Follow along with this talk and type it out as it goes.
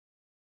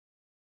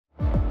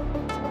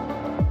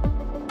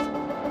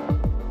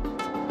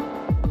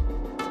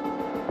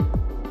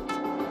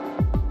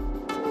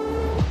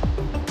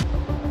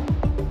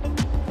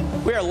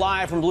We are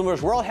live from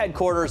Bloomberg's world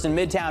headquarters in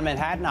Midtown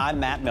Manhattan. I'm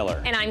Matt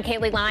Miller. And I'm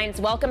Kaylee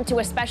Lyons. Welcome to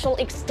a special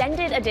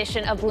extended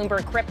edition of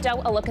Bloomberg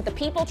Crypto, a look at the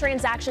people,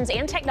 transactions,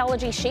 and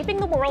technology shaping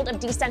the world of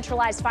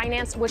decentralized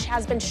finance, which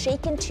has been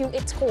shaken to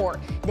its core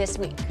this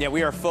week. Yeah,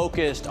 we are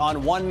focused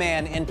on one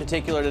man in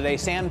particular today,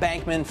 Sam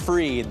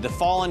Bankman-Fried, the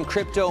fallen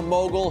crypto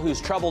mogul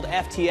whose troubled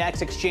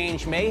FTX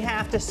exchange may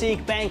have to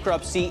seek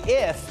bankruptcy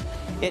if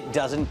it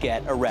doesn't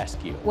get a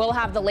rescue. We'll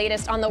have the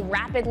latest on the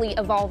rapidly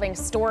evolving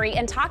story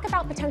and talk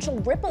about potential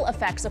ripple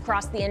effects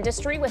across the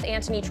industry with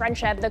Antoni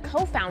Trenchev, the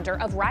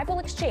co-founder of rival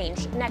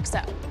exchange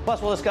Nexo.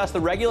 Plus, we'll discuss the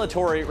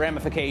regulatory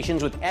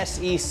ramifications with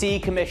SEC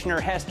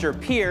Commissioner Hester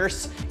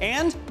Peirce,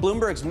 and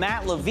Bloomberg's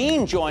Matt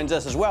Levine joins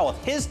us as well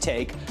with his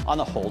take on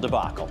the whole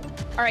debacle.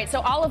 All right,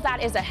 so all of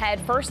that is ahead.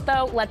 First,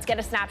 though, let's get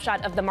a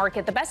snapshot of the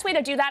market. The best way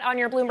to do that on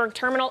your Bloomberg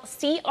terminal,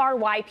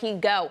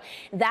 CRYP Go.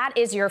 That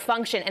is your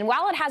function. And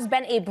while it has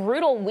been a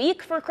brutal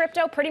week for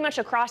crypto pretty much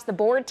across the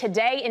board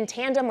today, in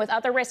tandem with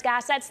other risk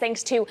assets,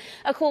 thanks to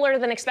a cooler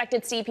than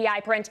expected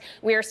CPI print,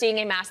 we are seeing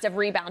a massive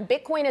rebound.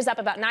 Bitcoin is up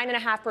about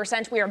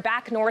 9.5%. We are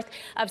back north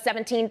of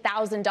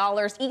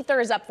 $17,000. Ether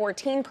is up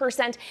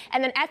 14%.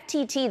 And then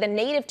FTT, the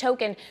native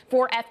token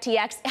for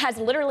FTX, has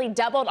literally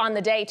doubled on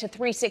the day to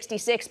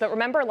 366. But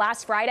remember,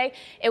 last Friday,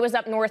 it was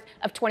up north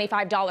of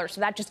 $25. So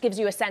that just gives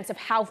you a sense of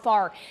how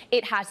far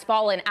it has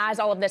fallen as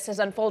all of this has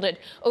unfolded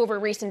over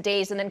recent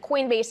days. And then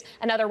Coinbase,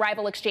 another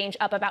rival exchange,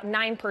 up about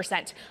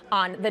 9%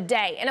 on the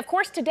day. And of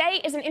course, today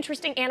is an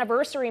interesting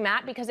anniversary,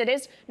 Matt, because it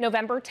is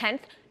November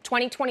 10th,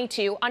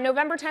 2022. On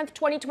November 10th,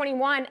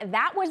 2021,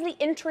 that was the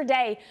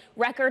intraday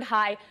record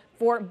high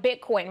for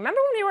Bitcoin. Remember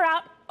when we were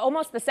out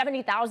almost the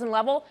 70,000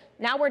 level?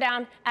 Now we're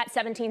down at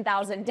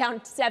 17,000, down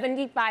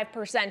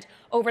 75%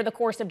 over the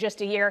course of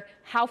just a year.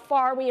 How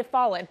far we have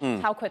fallen,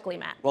 how quickly,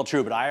 Matt? Well,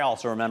 true, but I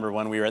also remember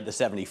when we were at the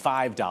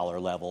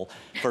 $75 level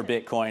for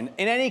Bitcoin.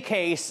 In any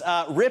case,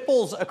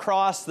 ripples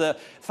across the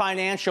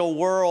financial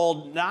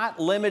world, not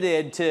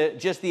limited to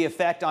just the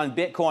effect on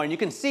Bitcoin. You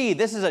can see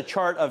this is a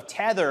chart of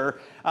Tether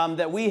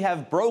that we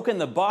have broken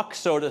the buck,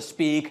 so to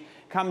speak,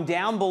 come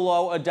down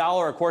below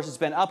 $1. Of course, it's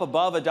been up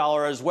above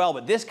 $1 as well.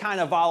 But this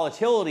kind of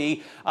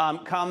volatility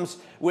comes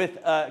with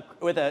a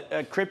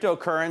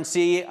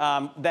cryptocurrency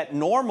that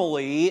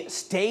normally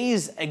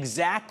stays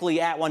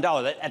exactly at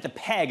 $1. At the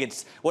peg,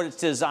 it's what it's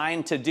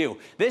designed to do.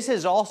 This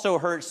has also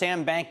hurt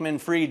Sam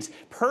Bankman-Fried's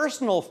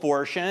personal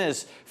fortune.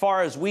 As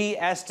far as we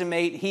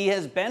estimate, he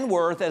has been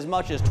worth as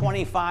much as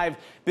 $25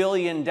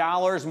 billion,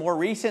 more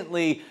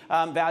recently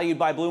valued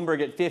by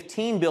Bloomberg at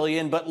 $15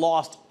 billion, but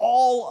lost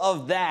all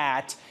of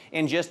that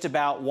in just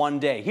about one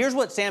day. Here's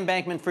what Sam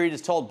Bankman-Fried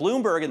has told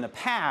Bloomberg in the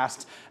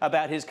past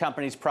about his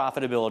company's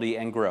profitability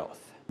and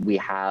growth. We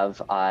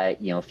have,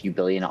 a few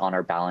billion on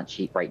our balance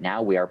sheet right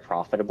now. We are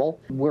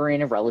profitable. We're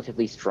in a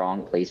relatively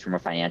strong place from a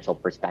financial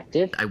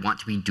perspective. I want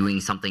to be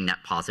doing something net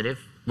positive,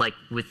 like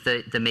with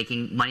the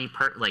making money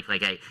part.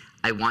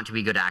 I want to be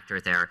a good actor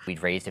there.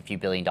 We've raised a few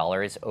 $1 billion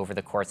over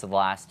the course of the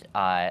last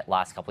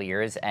couple of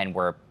years, and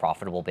we're a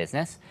profitable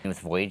business. And with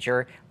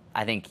Voyager,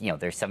 I think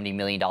there's $70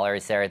 million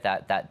there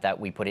that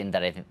we put in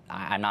that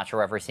I'm not sure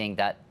we're ever seeing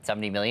that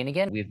 $70 million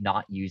again. We have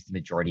not used the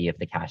majority of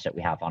the cash that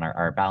we have on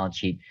our balance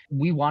sheet.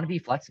 We want to be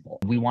flexible.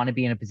 We want to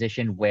be in a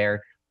position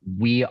where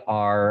we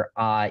are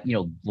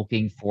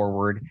looking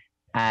forward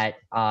at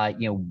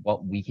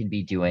what we can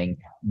be doing,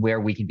 where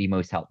we can be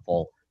most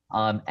helpful,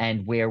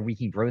 and where we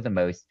can grow the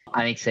most.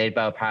 I'm excited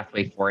about a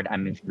pathway forward.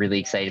 I'm really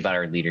excited about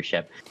our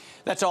leadership.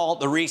 That's all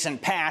the recent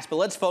past, but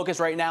let's focus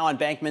right now on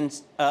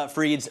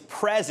Bankman-Fried's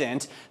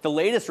present. The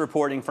latest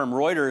reporting from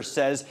Reuters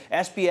says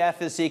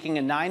SBF is seeking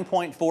a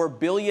 $9.4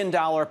 billion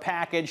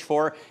package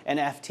for an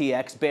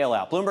FTX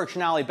bailout. Bloomberg's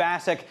Sonali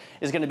Basak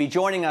is going to be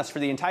joining us for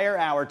the entire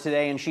hour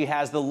today, and she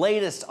has the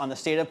latest on the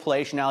state of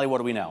play. Sonali, what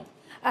do we know?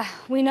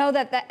 We know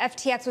that the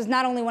FTX was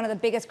not only one of the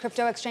biggest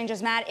crypto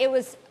exchanges, Matt, it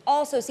was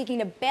also seeking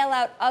to bail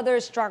out other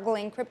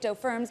struggling crypto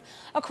firms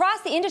across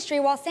the industry,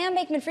 while Sam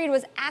Bankman-Fried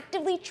was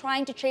actively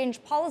trying to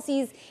change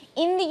policies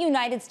in the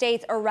United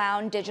States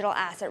around digital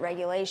asset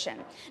regulation.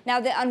 Now,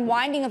 the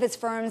unwinding of his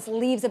firms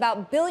leaves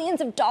about billions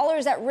of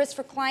dollars at risk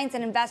for clients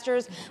and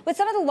investors, with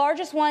some of the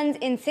largest ones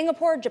in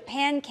Singapore,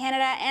 Japan,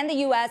 Canada, and the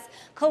U.S.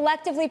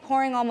 collectively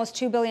pouring almost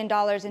 $2 billion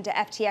into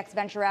FTX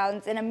venture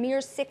rounds in a mere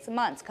 6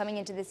 months coming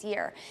into this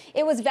year.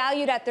 It was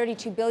valued at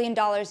 $32 billion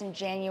in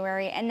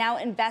January, and now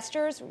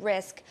investors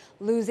risk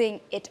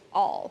losing it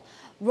all.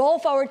 Roll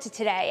forward to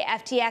today.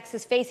 FTX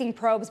is facing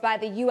probes by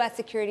the U.S.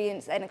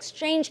 Securities and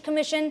Exchange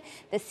Commission,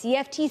 the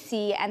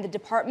CFTC, and the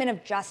Department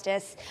of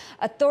Justice.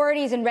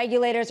 Authorities and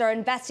regulators are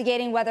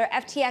investigating whether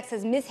FTX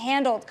has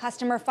mishandled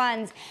customer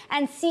funds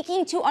and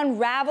seeking to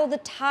unravel the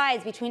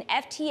ties between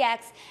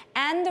FTX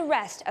and the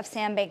rest of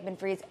Sam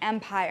Bankman-Fried's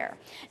empire.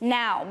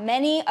 Now,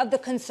 many of the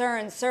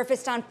concerns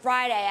surfaced on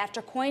Friday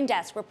after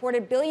CoinDesk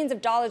reported billions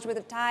of dollars worth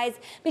of ties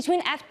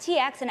between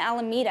FTX and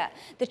Alameda.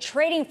 The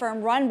trading trading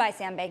firm run by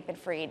Sam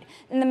Bankman-Fried.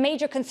 And the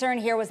major concern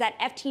here was that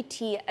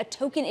FTT, a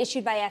token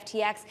issued by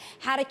FTX,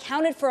 had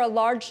accounted for a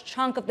large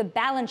chunk of the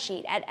balance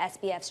sheet at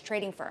SBF's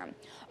trading firm.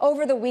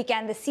 Over the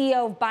weekend, the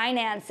CEO of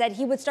Binance said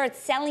he would start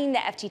selling the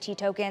FTT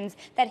tokens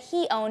that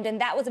he owned, and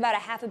that was about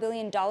 $500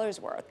 million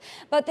worth.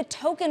 But the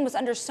token was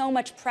under so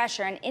much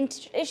pressure, and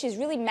issues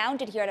really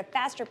mounted here at a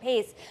faster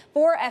pace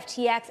for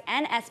FTX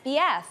and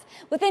SBF.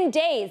 Within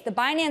days, the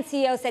Binance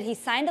CEO said he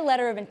signed a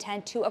letter of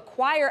intent to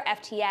acquire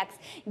FTX,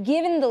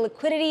 given the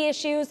liquidity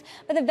issues,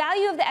 but the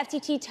value of the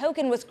FTT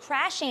token was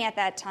crashing at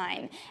that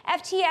time.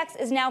 FTX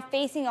is now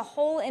facing a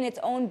hole in its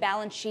own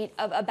balance sheet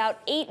of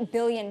about $8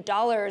 billion.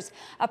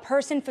 A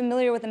person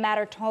familiar with the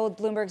matter told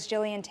Bloomberg's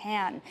Jillian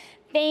Tan.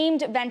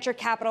 Famed venture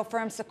capital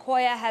firm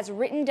Sequoia has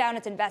written down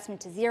its investment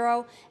to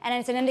zero, and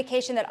it's an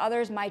indication that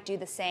others might do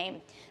the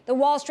same. The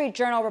Wall Street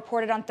Journal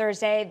reported on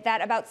Thursday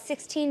that about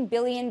 $16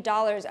 billion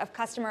of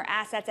customer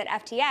assets at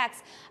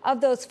FTX, of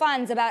those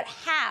funds, about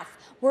half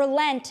were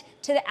lent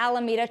to the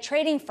Alameda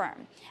trading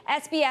firm.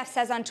 SBF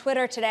says on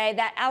Twitter today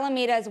that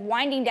Alameda is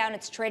winding down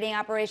its trading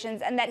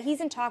operations and that he's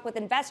in talk with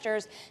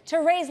investors to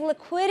raise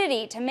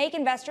liquidity to make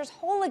investors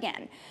whole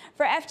again.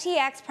 For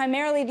FTX,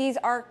 primarily these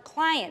are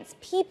clients,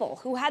 people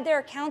who had their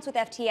accounts with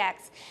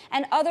FTX,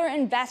 and other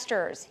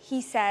investors,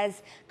 he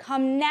says,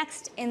 come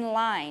next in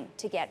line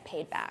to get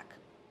paid back.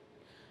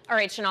 All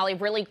right, Sonali,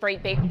 really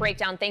great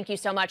breakdown. Thank you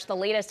so much. The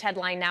latest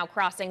headline now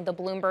crossing the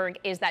Bloomberg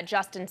is that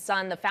Justin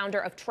Sun, the founder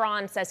of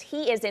Tron, says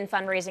he is in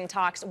fundraising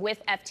talks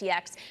with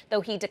FTX,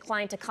 though he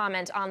declined to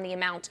comment on the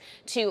amount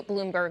to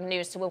Bloomberg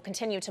News. So we'll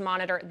continue to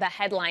monitor the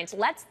headlines.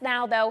 Let's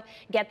now, though,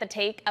 get the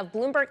take of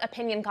Bloomberg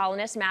opinion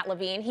columnist Matt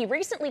Levine. He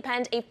recently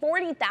penned a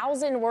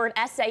 40,000-word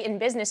essay in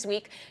Business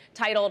Week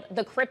titled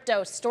The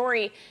Crypto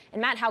Story.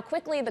 And Matt, how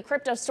quickly the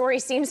crypto story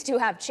seems to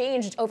have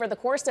changed over the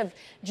course of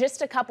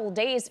just a couple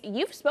days.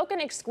 You've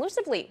spoken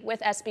exclusively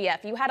with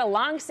SBF. You had a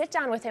long sit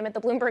down with him at the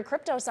Bloomberg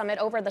Crypto Summit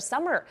over the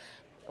summer.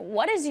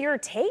 What is your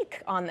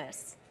take on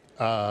this?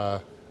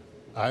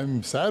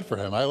 I'm sad for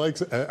him. I like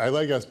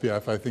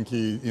SBF. I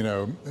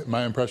think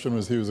my impression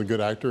was he was a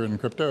good actor in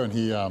crypto, and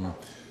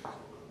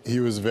he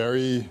was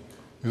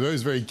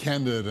always very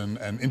candid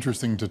and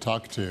interesting to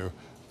talk to.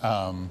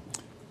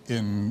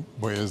 In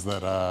ways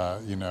that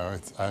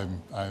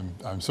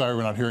I'm sorry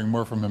we're not hearing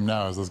more from him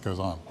now as this goes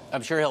on.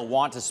 I'm sure he'll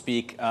want to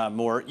speak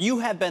more. You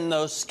have been,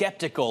 though,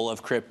 skeptical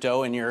of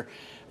crypto in your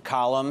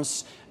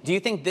columns. Do you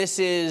think this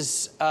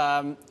is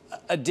a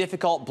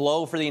difficult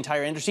blow for the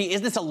entire industry?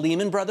 Is this a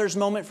Lehman Brothers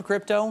moment for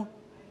crypto?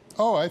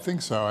 Oh, I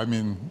think so. I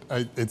mean,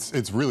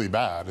 it's really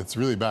bad. It's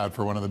really bad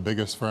for one of the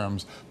biggest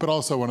firms, but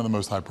also one of the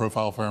most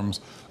high-profile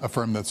firms, a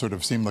firm that sort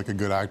of seemed like a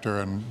good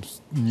actor and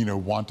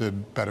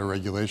wanted better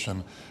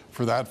regulation.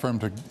 For that firm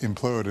to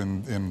implode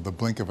in the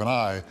blink of an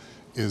eye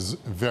is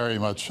very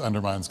much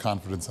undermines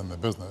confidence in the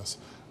business.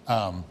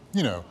 A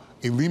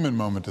Lehman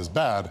moment is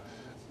bad.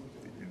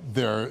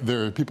 There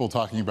are people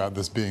talking about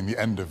this being the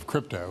end of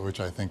crypto,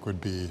 which I think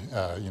would be,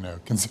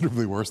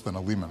 considerably worse than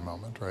a Lehman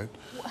moment, right?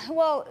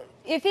 Well,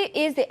 if it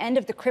is the end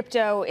of the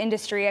crypto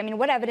industry, I mean,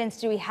 what evidence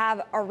do we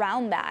have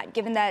around that,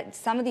 given that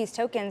some of these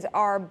tokens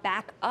are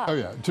back up? Oh,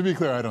 yeah. To be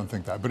clear, I don't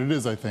think that. But it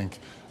is, I think,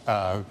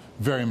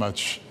 very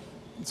much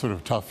sort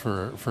of tough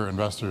for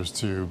investors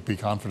to be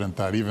confident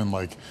that even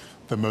like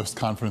the most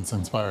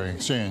confidence-inspiring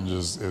exchange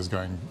is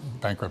going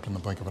bankrupt in the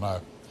blink of an eye.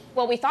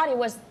 Well, we thought he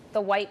was the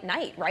white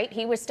knight, right?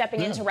 He was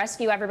stepping in to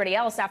rescue everybody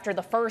else after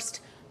the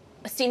first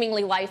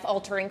seemingly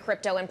life-altering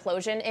crypto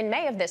implosion in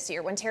May of this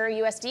year when Terra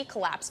USD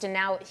collapsed, and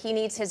now he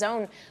needs his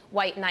own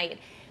white knight.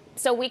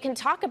 So we can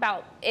talk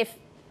about if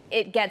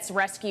it gets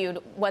rescued,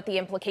 what the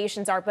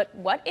implications are, but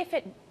what if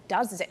it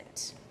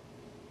doesn't?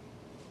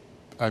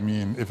 I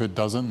mean, if it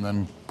doesn't,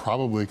 then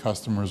probably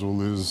customers will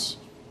lose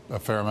a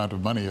fair amount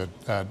of money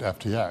at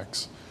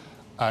FTX.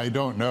 I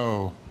don't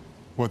know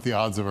what the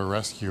odds of a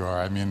rescue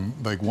are. I mean,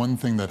 like one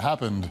thing that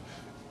happened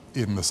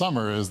in the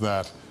summer is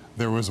that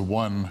there was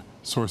one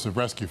source of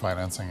rescue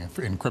financing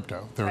in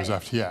crypto. There was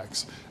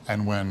FTX.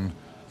 And when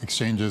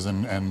exchanges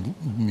and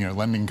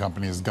lending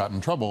companies got in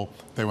trouble,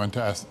 they went to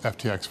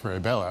FTX for a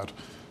bailout.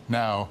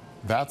 Now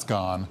that's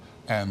gone,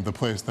 and the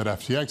place that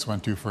FTX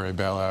went to for a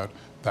bailout,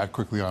 that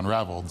quickly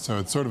unraveled. So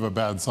it's sort of a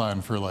bad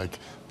sign for like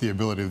the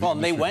ability of the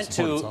industry they went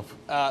to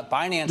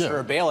Binance for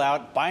a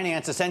bailout.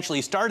 Binance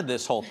essentially started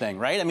this whole thing,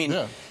 right? I mean,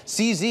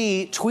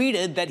 CZ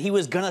tweeted that he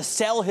was going to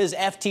sell his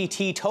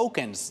FTT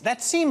tokens.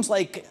 That seems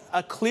like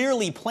a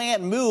clearly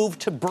planned move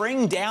to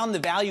bring down the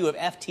value of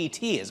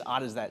FTT, as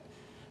odd as that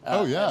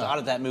as odd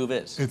as that move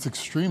is. It's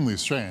extremely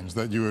strange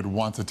that you would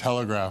want to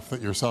telegraph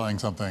that you're selling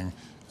something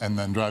and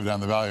then drive down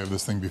the value of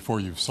this thing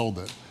before you've sold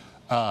it.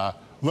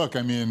 Look,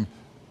 I mean,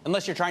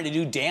 unless you're trying to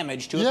do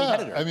damage to a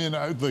competitor. I mean,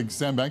 like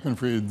Sam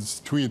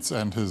Bankman-Fried's tweets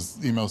and his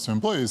emails to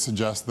employees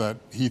suggest that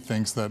he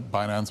thinks that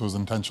Binance was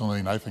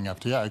intentionally knifing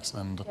FTX,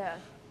 and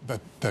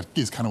that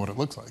is kind of what it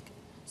looks like.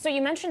 So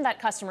you mentioned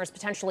that customers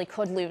potentially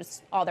could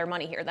lose all their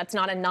money here. That's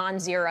not a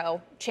non-zero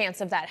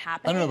chance of that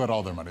happening. I don't know about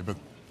all their money, but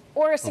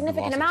Or a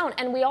significant amount.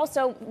 And we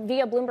also,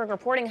 via Bloomberg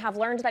reporting, have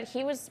learned that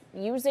he was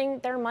using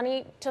their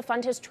money to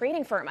fund his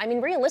trading firm. I mean,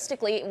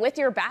 realistically, with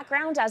your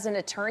background as an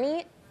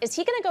attorney, is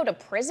he going to go to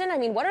prison? I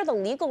mean, what are the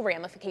legal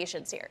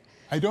ramifications here?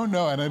 I don't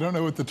know, and I don't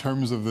know what the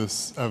terms of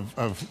this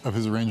of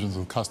his arrangements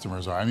with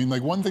customers are. I mean,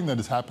 like, one thing that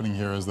is happening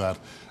here is that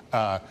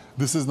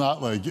this is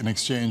not like an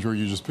exchange where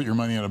you just put your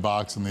money in a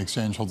box and the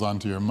exchange holds on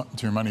to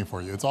your money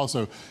for you.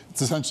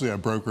 It's essentially a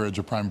brokerage,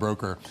 a prime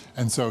broker,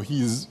 and so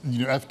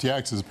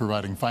FTX is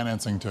providing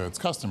financing to its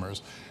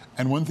customers.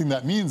 And one thing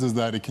that means is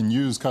that it can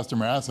use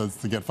customer assets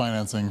to get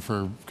financing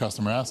for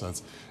customer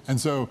assets. And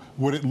so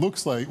what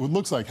looks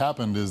like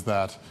happened is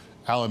that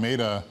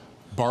Alameda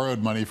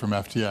borrowed money from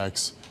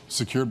FTX,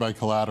 secured by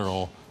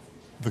collateral.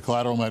 The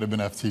collateral might have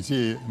been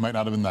FTT, it might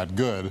not have been that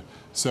good.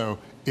 So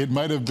it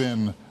might have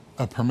been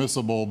a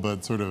permissible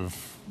but sort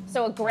of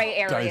a gray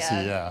area. Dicey,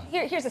 yeah.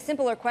 Here's a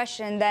simpler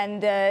question than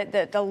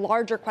the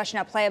larger question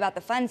at play about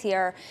the funds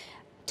here.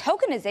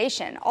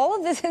 Tokenization. All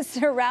of this is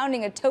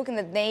surrounding a token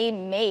that they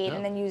made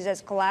and then used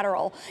as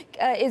collateral.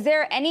 Is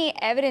there any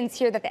evidence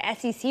here that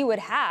the SEC would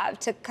have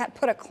to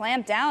put a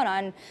clamp down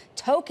on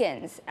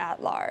tokens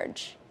at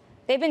large?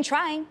 They've been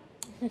trying.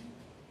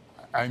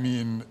 I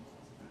mean,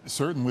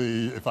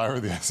 certainly, if I were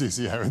the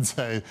SEC, I would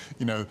say,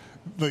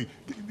 like,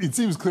 it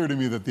seems clear to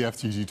me that the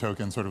FTG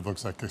token sort of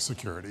looks like a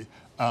security.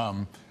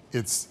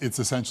 It's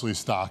essentially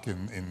stock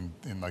in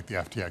like the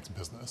FTX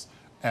business,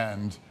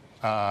 and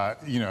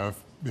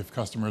if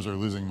customers are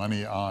losing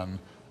money on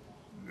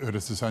it,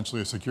 it's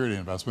essentially a security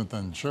investment,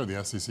 then sure,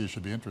 the SEC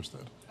should be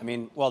interested. I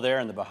mean, well, they're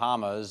in the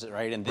Bahamas,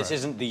 right? And this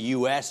isn't the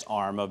U.S.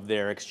 arm of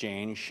their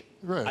exchange.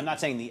 Right. I'm not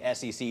saying the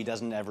SEC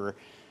doesn't ever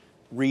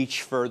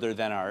reach further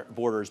than our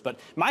borders. But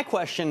my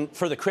question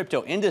for the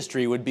crypto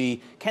industry would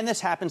be, can this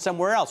happen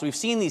somewhere else? We've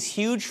seen these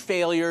huge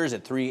failures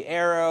at Three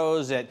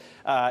Arrows, at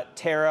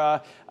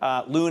Terra,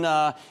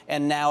 Luna,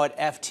 and now at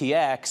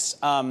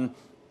FTX.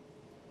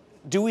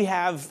 Do we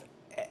have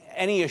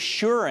any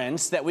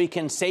assurance that we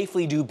can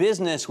safely do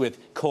business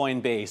with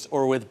Coinbase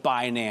or with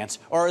Binance?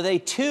 Or are they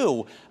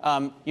too,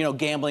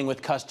 gambling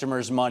with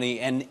customers' money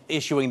and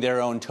issuing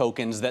their own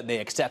tokens that they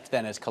accept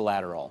then as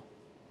collateral?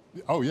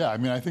 Oh, yeah. I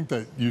mean, I think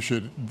that you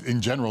should, in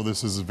general,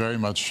 this is very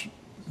much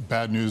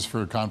bad news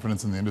for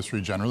confidence in the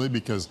industry generally,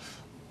 because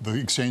the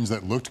exchange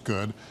that looked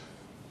good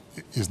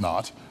is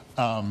not.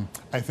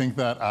 I think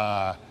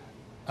that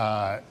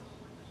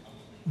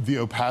the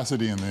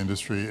opacity in the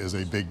industry is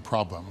a big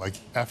problem. Like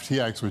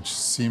FTX, which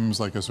seems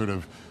like a sort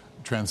of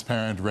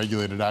transparent,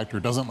 regulated actor,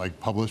 doesn't like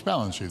publish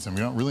balance sheets, and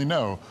we don't really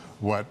know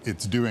what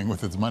it's doing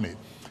with its money.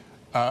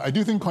 I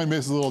do think Coinbase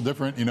is a little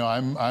different.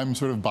 I'm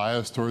sort of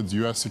biased towards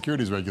U.S.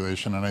 securities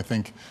regulation, and I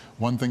think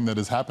one thing that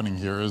is happening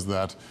here is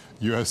that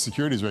U.S.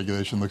 securities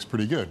regulation looks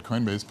pretty good.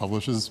 Coinbase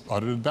publishes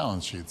audited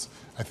balance sheets.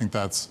 I think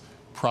that's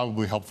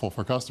probably helpful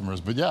for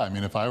customers. But yeah, I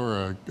mean, if I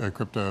were a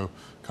crypto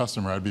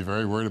customer, I'd be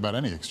very worried about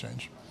any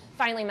exchange.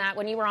 Finally, Matt,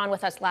 when you were on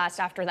with us last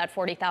after that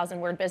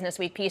 40,000-word Business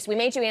Week piece, we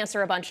made you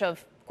answer a bunch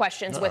of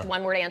questions with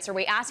one-word answer.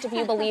 We asked if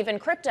you believe in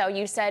crypto.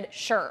 You said,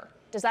 sure.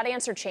 Does that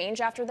answer change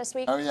after this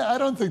week? Oh yeah, I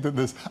don't think that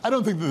this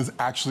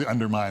actually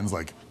undermines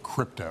like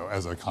crypto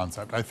as a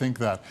concept. I think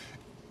that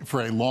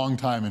for a long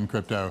time in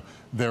crypto,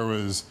 there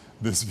was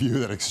this view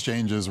that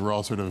exchanges were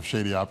all sort of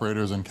shady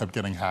operators and kept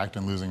getting hacked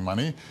and losing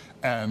money.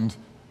 And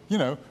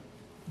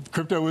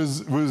crypto was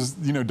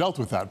dealt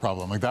with that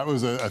problem. Like that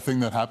was a thing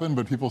that happened,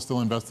 but people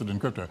still invested in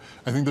crypto.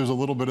 I think there's a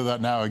little bit of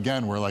that now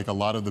again, where like a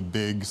lot of the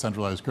big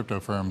centralized crypto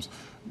firms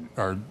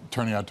are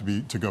turning out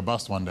to go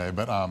bust one day.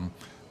 But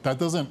that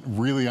doesn't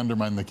really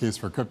undermine the case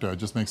for crypto. It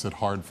just makes it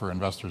hard for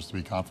investors to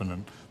be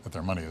confident that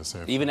their money is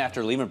safe. Even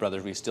after Lehman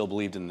Brothers, we still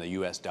believed in the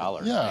U.S.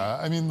 dollar. Yeah,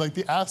 I mean, like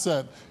the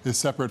asset is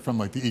separate from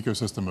like the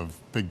ecosystem of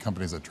big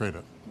companies that trade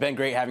it. Been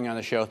great having you on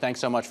the show. Thanks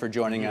so much for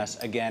joining us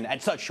again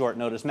at such short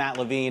notice. Matt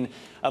Levine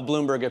of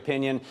Bloomberg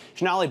Opinion.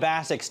 Sonali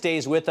Basak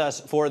stays with us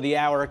for the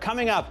hour.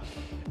 Coming up,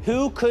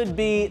 who could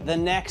be the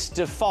next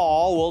to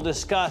fall? We'll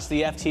discuss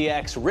the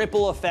FTX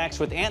ripple effects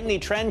with Antoni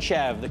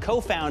Trenchev, the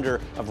co-founder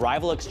of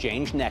rival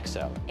exchange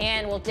Nexo.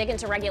 And we'll dig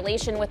into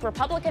regulation with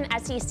Republican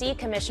SEC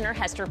Commissioner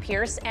Hester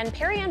Peirce and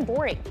Perianne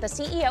Boring, the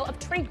CEO of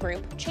Trade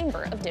Group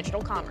Chamber of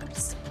Digital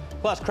Commerce.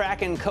 Plus,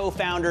 Kraken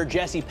co-founder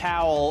Jesse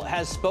Powell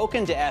has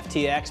spoken to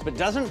FTX but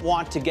doesn't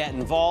want to get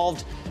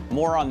involved.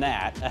 More on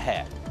that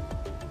ahead.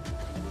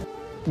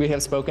 We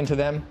have spoken to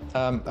them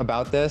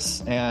about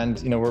this,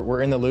 and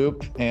we're in the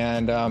loop,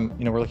 and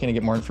we're looking to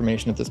get more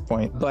information at this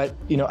point. But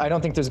I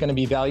don't think there's going to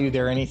be value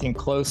there, anything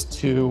close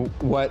to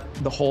what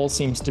the whole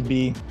seems to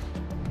be.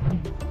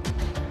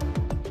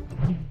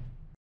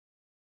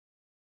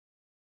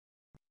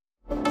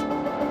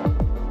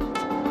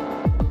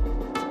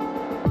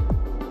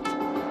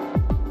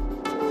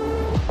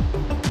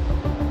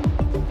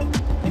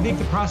 I think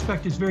the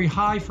prospect is very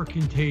high for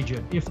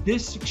contagion. If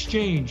this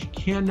exchange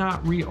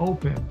cannot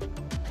reopen,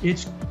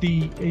 it's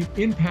the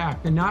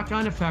impact, the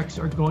knock-on effects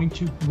are going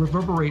to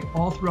reverberate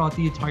all throughout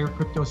the entire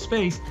crypto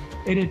space,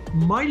 and it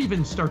might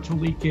even start to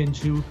leak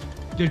into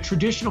the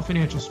traditional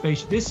financial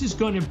space. This is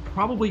going to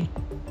probably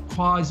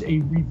cause a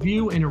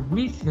review and a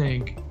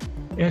rethink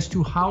as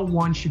to how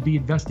one should be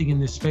investing in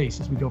this space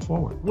as we go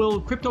forward. Will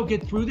crypto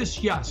get through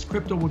this? Yes,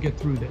 crypto will get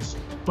through this.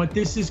 But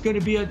this is going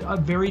to be a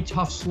very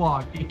tough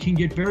slog. It can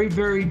get very,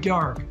 very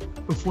dark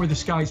before the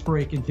skies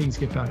break and things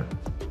get better.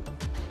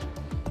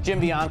 Jim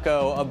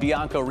Bianco of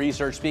Bianco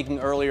Research speaking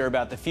earlier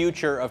about the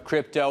future of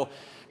crypto.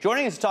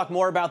 Joining us to talk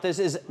more about this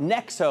is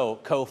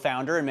Nexo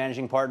co-founder and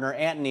managing partner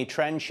Antoni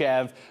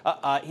Trenchev.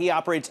 He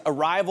operates a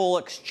rival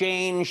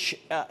exchange,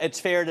 it's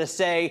fair to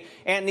say.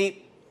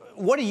 Antoni,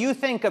 what do you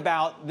think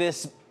about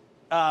this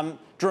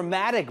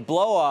dramatic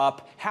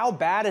blow-up? How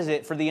bad is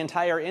it for the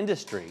entire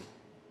industry?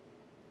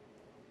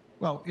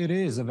 Well, it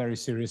is a very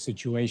serious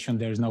situation.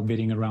 There's no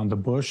beating around the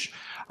bush.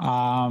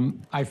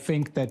 I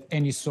think that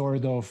any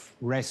sort of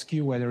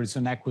rescue, whether it's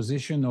an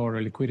acquisition or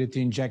a liquidity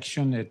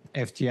injection at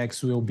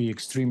FTX, will be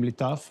extremely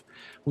tough.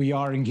 We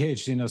are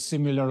engaged in a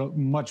similar,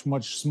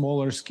 much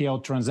smaller scale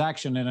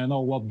transaction, and I know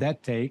what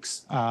that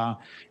takes.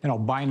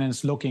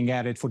 Binance looking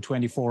at it for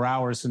 24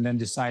 hours and then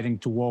deciding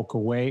to walk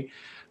away.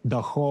 The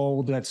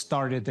hold that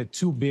started at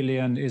 $2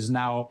 billion is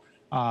now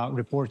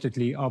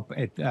reportedly up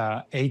at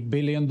 $8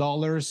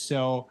 billion.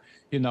 So,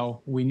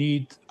 we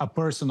need a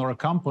person or a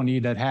company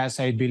that has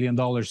 $8 billion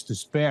to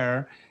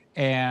spare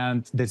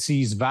and that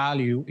sees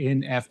value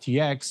in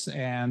FTX.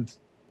 And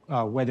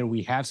whether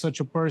we have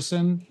such a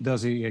person,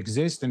 does he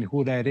exist, and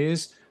who that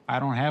is, I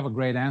don't have a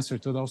great answer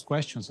to those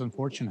questions,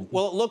 unfortunately.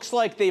 Well, it looks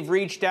like they've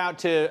reached out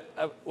to,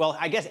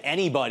 I guess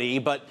anybody,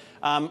 but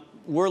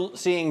we're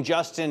seeing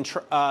Justin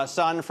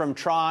Sun from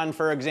Tron,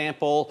 for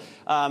example,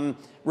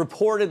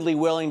 reportedly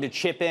willing to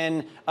chip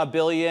in $1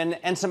 billion,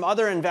 and some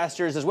other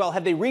investors as well.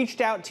 Have they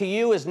reached out to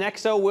you? Is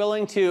Nexo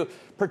willing to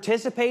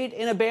participate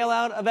in a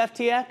bailout of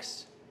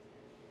FTX?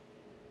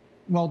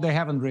 Well, they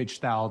haven't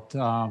reached out.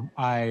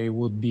 I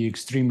would be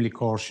extremely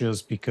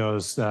cautious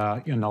because,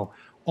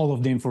 all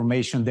of the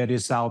information that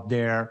is out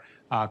there,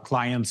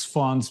 clients'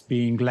 funds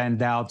being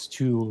lent out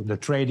to the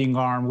trading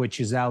arm,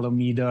 which is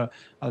Alameda.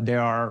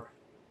 There are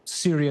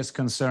serious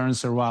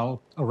concerns around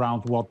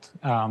what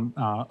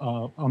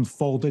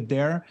unfolded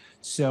there.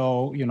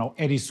 So,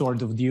 any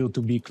sort of deal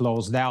to be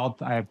closed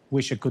out. I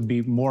wish I could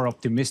be more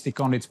optimistic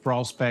on its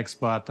prospects,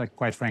 but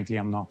quite frankly,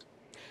 I'm not.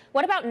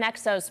 What about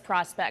Nexo's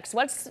prospects?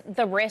 What's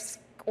the risk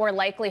or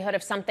likelihood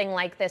of something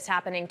like this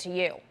happening to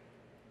you?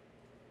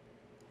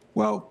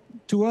 Well,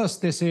 to us,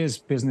 this is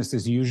business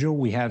as usual.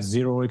 We have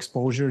zero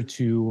exposure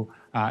to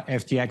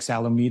FTX,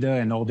 Alameda,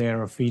 and all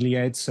their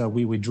affiliates.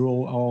 We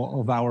withdrew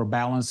all of our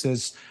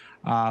balances.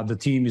 The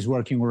team is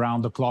working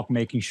around the clock,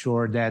 making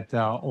sure that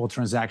all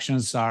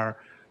transactions are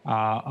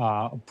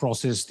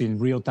processed in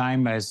real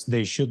time, as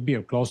they should be,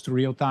 or close to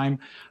real time.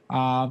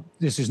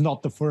 This is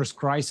not the first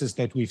crisis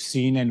that we've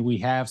seen, and we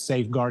have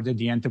safeguarded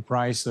the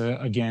enterprise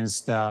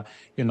against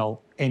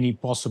any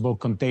possible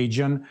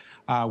contagion.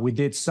 We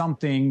did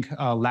something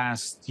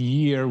last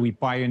year. We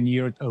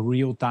pioneered a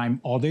real-time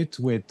audit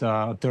with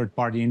a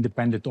third-party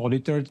independent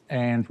auditor,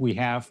 and we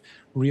have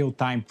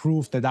real-time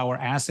proof that our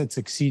assets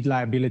exceed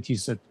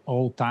liabilities at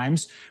all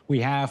times. We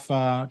have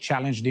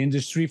challenged the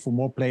industry for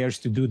more players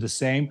to do the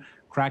same.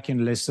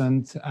 Kraken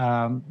listened.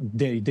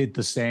 They did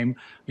the same.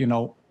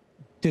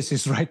 This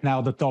is right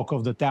now the talk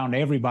of the town.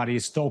 Everybody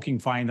is talking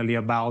finally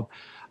about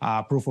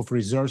proof of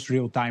reserves,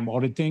 real-time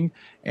auditing.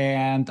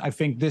 And I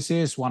think this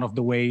is one of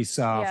the ways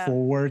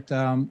forward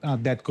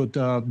that could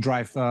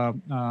drive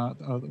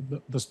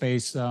the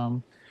space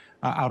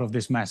out of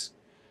this mess.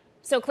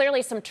 So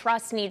clearly some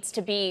trust needs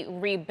to be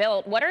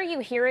rebuilt. What are you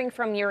hearing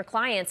from your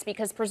clients?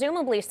 Because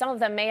presumably some of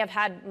them may have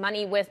had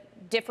money with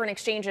different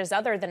exchanges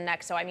other than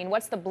Nexo. I mean,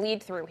 what's the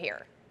bleed through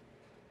here?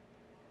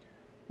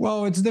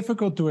 Well, it's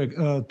difficult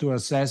to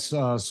assess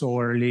so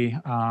early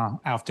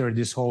after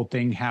this whole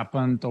thing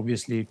happened.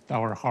 Obviously,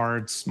 our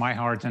hearts, my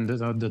heart, and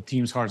the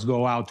team's hearts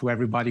go out to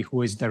everybody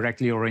who is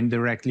directly or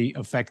indirectly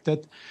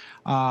affected.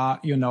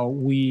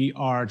 We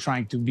are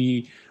trying to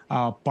be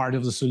part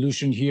of the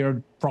solution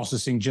here,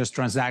 processing just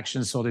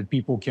transactions so that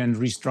people can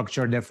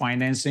restructure their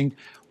financing.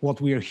 What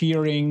we are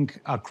hearing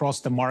across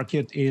the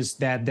market is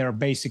that there are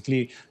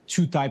basically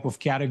two types of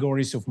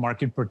categories of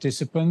market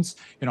participants.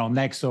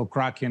 Nexo,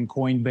 Kraken,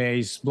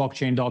 Coinbase,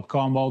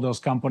 Blockchain.com, all those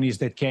companies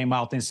that came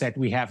out and said,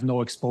 we have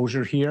no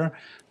exposure here.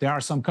 There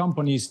are some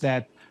companies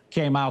that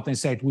came out and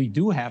said, we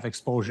do have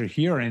exposure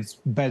here, and it's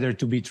better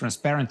to be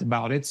transparent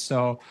about it.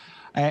 So,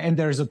 and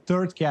there's a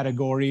third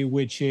category,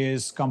 which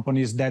is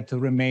companies that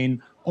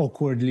remain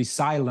awkwardly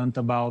silent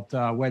about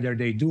whether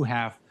they do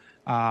have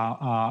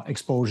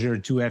exposure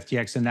to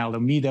FTX and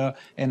Alameda.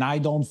 And I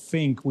don't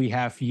think we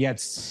have yet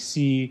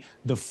see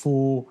the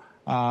full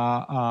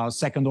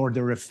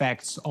second-order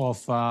effects of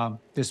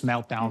this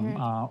meltdown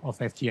of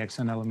FTX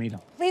and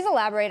Alameda. Please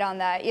elaborate on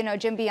that.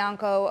 Jim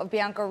Bianco of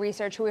Bianco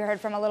Research, who we heard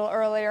from a little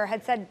earlier,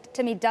 had said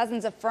to me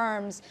dozens of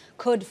firms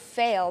could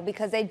fail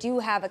because they do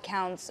have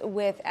accounts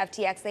with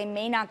FTX. They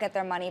may not get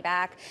their money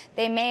back.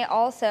 They may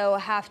also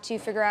have to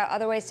figure out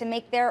other ways to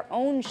make their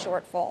own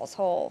shortfalls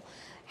whole.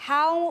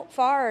 how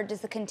far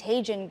does the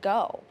contagion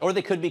go? Or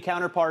they could be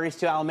counterparties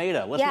to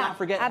Alameda. Let's not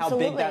forget how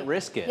big that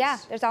risk is. Yeah,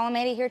 there's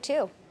Alameda here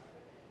too.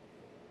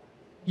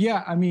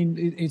 Yeah, I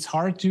mean, it's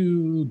hard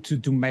to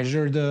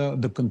measure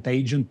the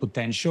contagion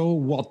potential.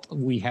 What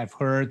we have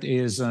heard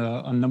is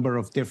a number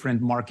of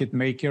different market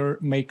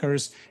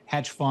makers,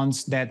 hedge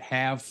funds that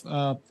have,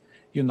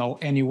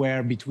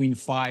 anywhere between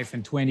 5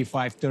 and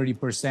 25,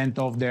 30%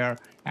 of their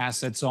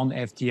assets on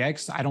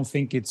FTX. I don't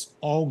think it's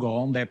all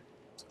gone. There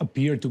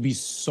appear to be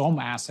some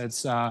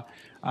assets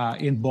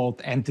in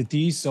both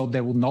entities, so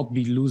they will not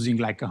be losing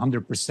like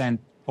 100%,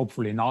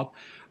 hopefully not.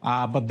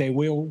 But there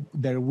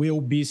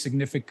will be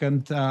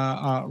significant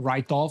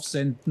write-offs,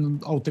 and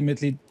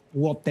ultimately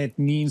what that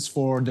means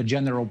for the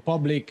general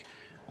public,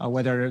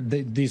 whether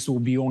this will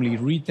be only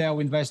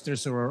retail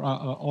investors or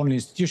only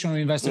institutional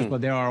investors,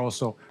 but there are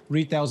also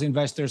retail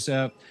investors.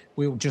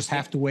 We'll just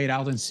have to wait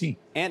out and see.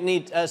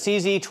 Antoni,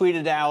 CZ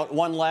tweeted out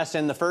one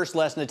lesson. The first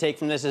lesson to take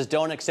from this is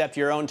don't accept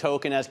your own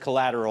token as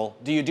collateral.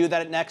 Do you do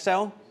that at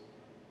Nexo?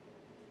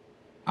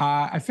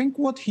 I think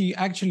what he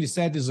actually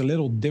said is a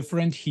little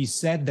different. He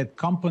said that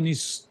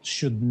companies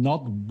should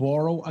not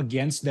borrow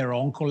against their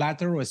own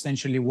collateral,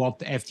 essentially what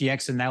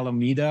FTX and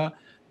Alameda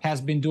has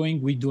been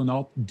doing. We do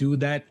not do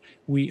that.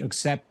 We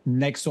accept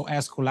Nexo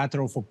as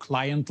collateral for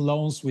client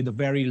loans with a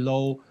very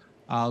low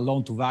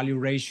loan-to-value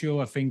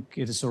ratio. I think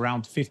it is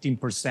around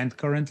 15%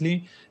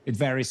 currently. It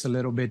varies a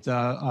little bit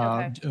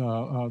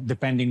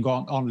depending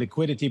on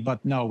liquidity,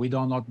 but no, we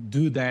do not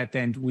do that,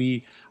 and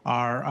we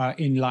are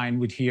in line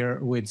with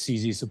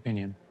CZ's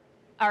opinion.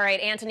 All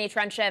right, Antoni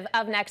Trenchev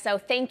of Nexo,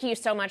 thank you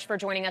so much for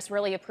joining us.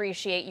 Really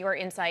appreciate your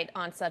insight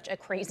on such a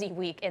crazy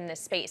week in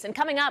this space. And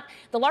coming up,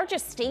 the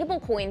largest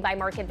stablecoin by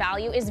market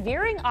value is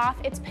veering off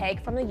its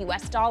peg from the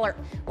US dollar.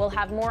 We'll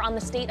have more on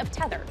the state of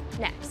Tether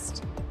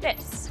next.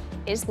 This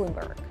is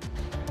Bloomberg.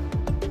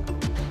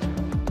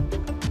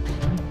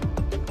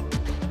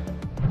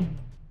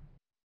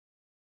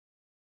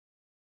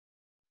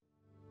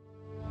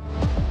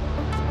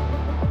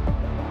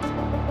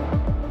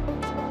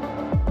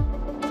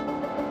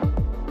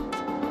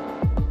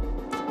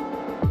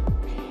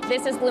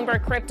 This is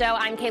Bloomberg Crypto.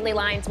 I'm Kaylee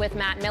Lyons with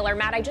Matt Miller.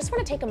 Matt, I just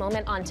want to take a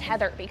moment on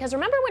Tether, because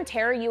remember when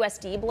Terra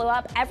USD blew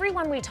up?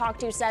 Everyone we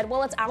talked to said,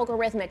 well, it's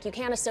algorithmic. You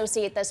can't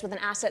associate this with an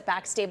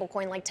asset-backed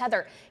stablecoin like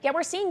Tether. Yet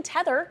we're seeing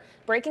Tether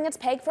breaking its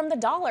peg from the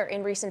dollar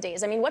in recent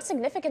days. I mean, what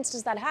significance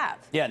does that have?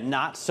 Yeah,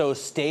 not so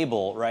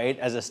stable, right,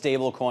 as a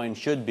stablecoin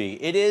should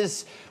be. It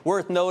is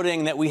worth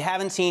noting that we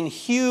haven't seen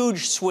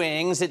huge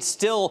swings. It's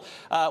still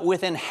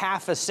within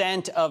half a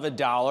cent of a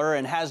dollar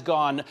and has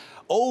gone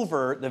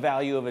over the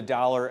value of a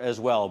dollar as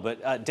well,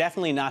 but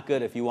definitely not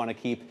good if you want to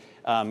keep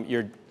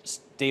your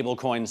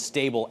stablecoin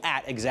stable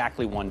at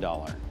exactly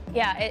 $1.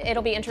 Yeah,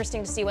 it'll be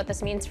interesting to see what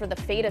this means for the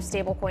fate of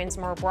stablecoins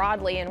more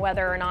broadly and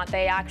whether or not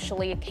they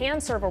actually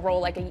can serve a role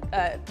like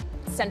a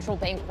central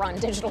bank-run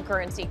digital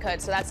currency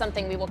could. So that's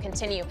something we will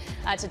continue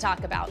to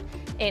talk about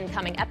in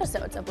coming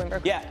episodes of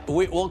Bloomberg. Yeah,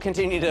 we'll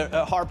continue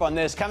to harp on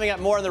this. Coming up,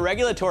 more on the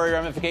regulatory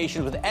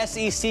ramifications with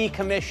SEC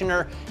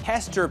Commissioner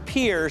Hester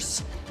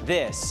Peirce.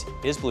 This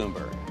is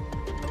Bloomberg.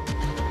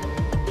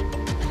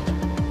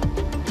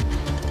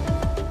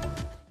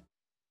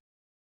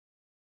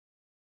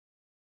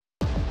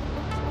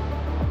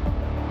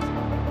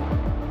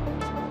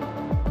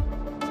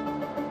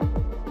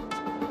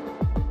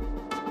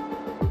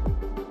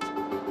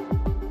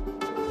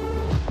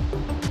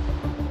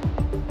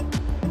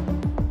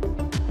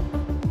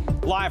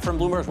 Live from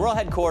Bloomberg's World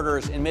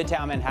Headquarters in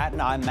Midtown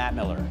Manhattan, I'm Matt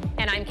Miller.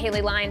 And I'm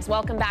Kaylee Lyons.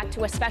 Welcome back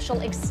to a special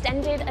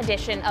extended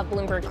edition of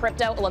Bloomberg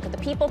Crypto, a look at the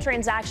people,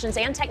 transactions,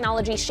 and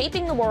technology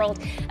shaping the world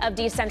of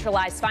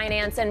decentralized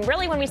finance. And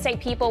really, when we say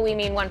people, we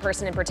mean one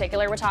person in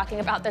particular. We're talking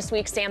about this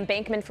week Sam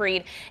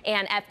Bankman-Fried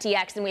and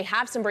FTX. And we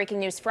have some breaking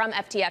news from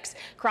FTX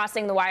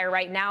crossing the wire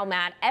right now,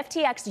 Matt.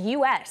 FTX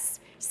US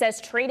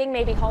says trading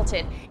may be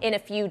halted in a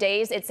few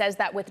days. It says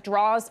that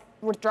withdrawals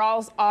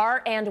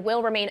are and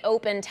will remain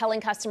open,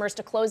 telling customers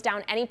to close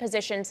down any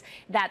positions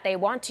that they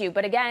want to.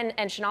 But again,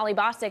 and Sonali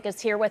Basak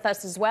is here with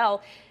us as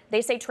well,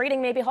 they say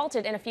trading may be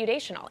halted in a few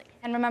days, Sonali.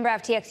 And remember,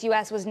 FTX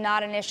US was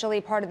not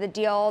initially part of the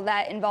deal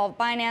that involved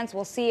Binance.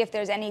 We'll see if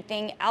there's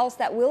anything else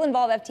that will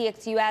involve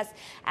FTX US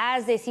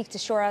as they seek to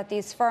shore out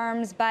these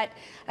firms. But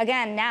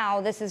again,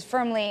 now this is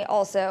firmly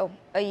also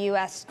a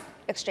US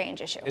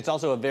exchange issue. It's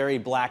also a very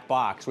black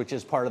box, which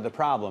is part of the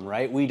problem,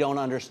 right? We don't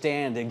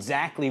understand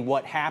exactly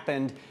what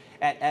happened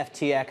at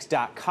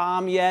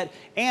FTX.com yet,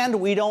 and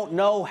we don't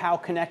know how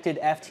connected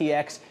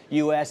FTX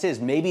US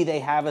is. Maybe they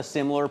have a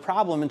similar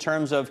problem in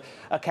terms of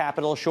a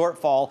capital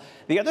shortfall.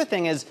 The other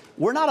thing is,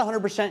 we're not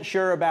 100%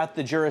 sure about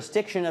the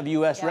jurisdiction of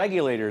US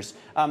regulators.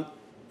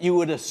 You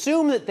would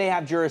assume that they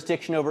have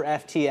jurisdiction over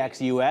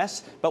FTX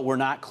US, but we're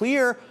not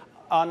clear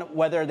on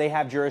whether they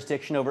have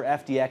jurisdiction over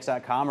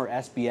FTX.com or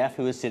SBF,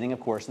 who is sitting, of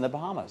course, in the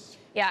Bahamas.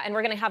 Yeah, and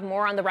we're going to have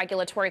more on the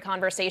regulatory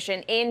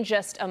conversation in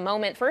just a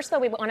moment. First, though,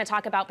 we want to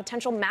talk about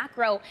potential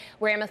macro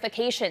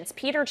ramifications.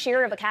 Peter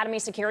Cheer of Academy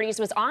Securities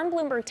was on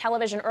Bloomberg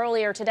Television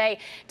earlier today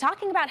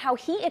talking about how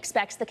he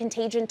expects the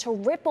contagion to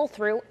ripple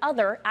through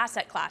other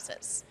asset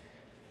classes.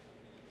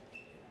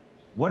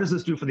 What does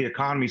this do for the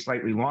economy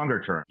slightly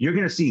longer term? You're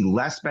going to see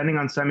less spending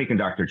on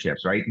semiconductor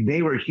chips, right?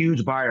 They were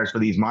huge buyers for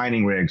these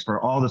mining rigs for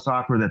all the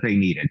software that they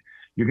needed.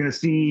 You're going to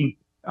see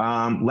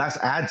less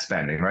ad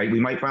spending, right? We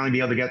might finally be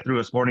able to get through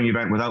a sporting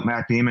event without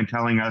Matt Damon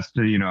telling us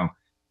to,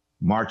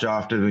 march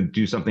off to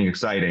do something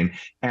exciting.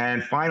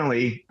 And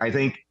finally, I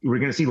think we're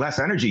going to see less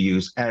energy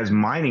use as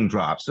mining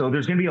drops. So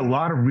there's going to be a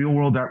lot of real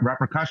world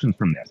repercussions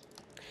from this.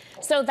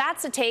 So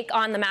that's a take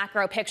on the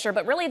macro picture,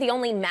 but really the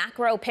only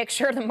macro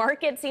picture the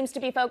market seems to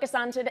be focused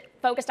on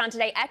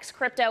today,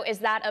 ex-crypto, is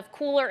that of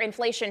cooler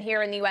inflation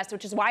here in the U.S.,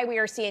 which is why we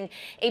are seeing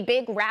a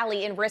big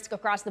rally in risk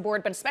across the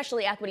board, but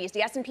especially equities.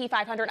 The S&P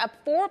 500 up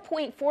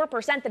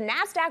 4.4%, the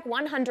NASDAQ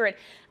 100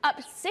 up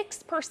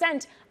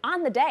 6%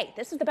 on the day.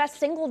 This is the best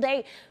single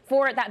day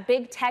for that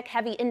big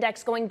tech-heavy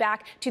index going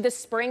back to the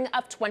spring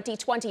of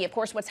 2020. Of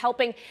course, what's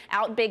helping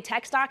out big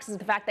tech stocks is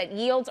the fact that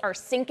yields are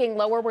sinking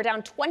lower. We're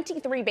down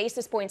 23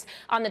 basis points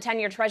on the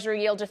 10-year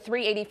Treasury yield to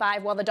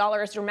 3.85, while the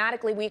dollar is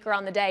dramatically weaker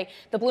on the day.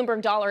 The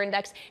Bloomberg Dollar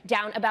Index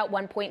down about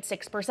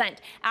 1.6%.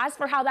 As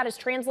for how that is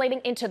translating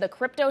into the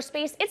crypto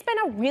space, it's been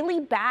a really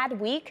bad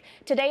week.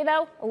 Today,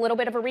 though, a little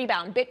bit of a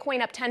rebound.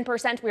 Bitcoin up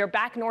 10%. We are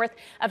back north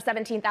of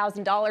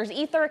 $17,000.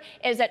 Ether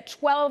is at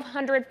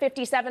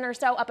 1,257 or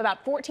so, up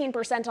about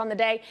 14% on the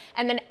day.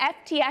 And then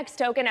FTX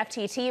token,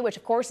 FTT, which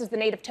of course is the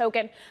native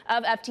token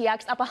of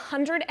FTX, up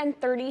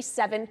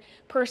 137%.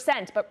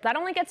 But that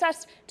only gets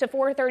us to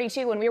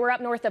 432 when we were up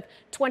north of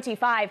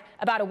 25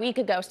 about a week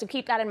ago. So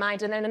keep that in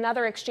mind. And then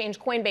another exchange,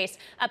 Coinbase,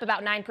 up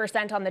about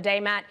 9% on the day,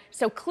 Matt.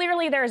 So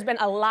clearly there's been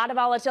a lot of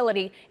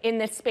volatility in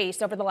this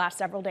space over the last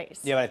several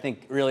days. Yeah, but I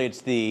think really it's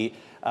the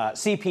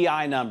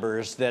CPI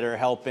numbers that are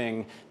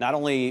helping not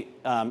only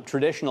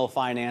traditional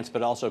finance,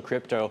 but also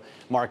crypto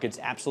markets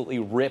absolutely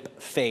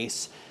rip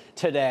face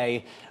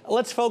today.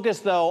 Let's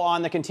focus, though,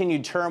 on the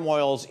continued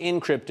turmoils in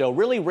crypto,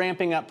 really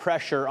ramping up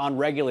pressure on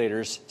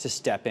regulators to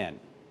step in.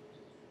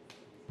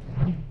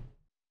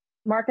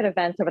 Market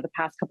events over the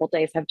past couple of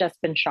days have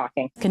just been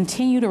shocking.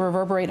 Continue to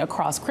reverberate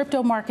across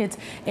crypto markets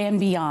and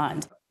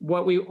beyond.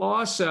 What we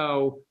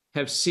also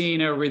have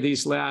seen over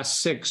these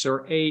last 6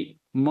 or 8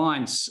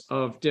 months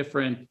of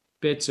different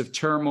bits of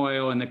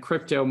turmoil in the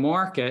crypto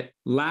market,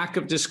 lack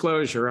of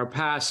disclosure,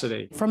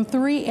 opacity. From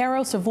 3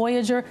 Arrows to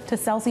Voyager to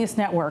Celsius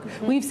Network,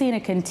 we've seen a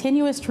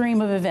continuous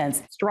stream of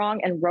events. Strong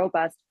and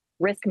robust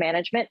risk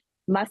management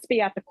must be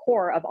at the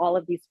core of all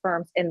of these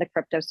firms in the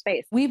crypto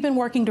space. We've been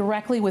working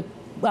directly with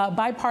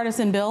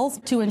bipartisan bills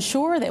to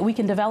ensure that we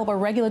can develop a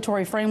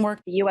regulatory framework.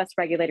 The U.S.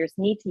 regulators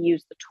need to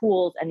use the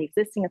tools and the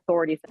existing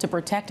authorities to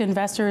protect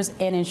investors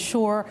and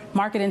ensure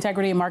market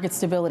integrity and market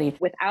stability.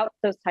 Without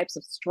those types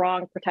of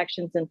strong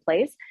protections in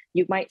place,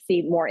 you might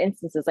see more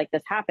instances like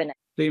this happen.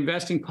 The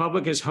investing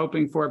public is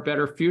hoping for a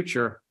better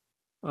future,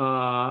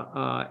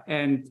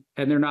 and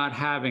they're not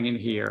having it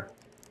here.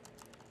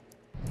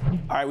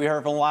 All right, we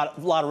heard from a lot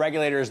of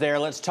regulators there.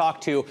 Let's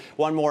talk to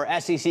one more.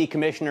 SEC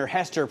Commissioner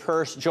Hester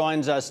Peirce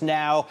joins us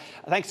now.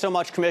 Thanks so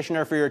much,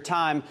 Commissioner, for your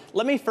time.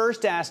 Let me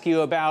first ask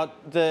you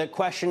about the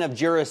question of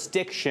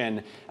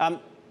jurisdiction.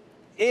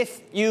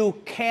 If you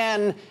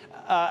can,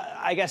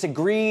 I guess,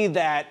 agree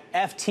that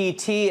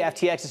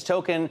FTX's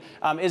token,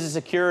 is a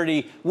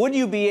security, would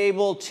you be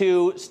able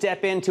to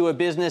step into a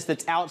business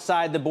that's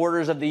outside the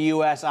borders of the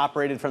U.S.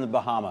 operated from the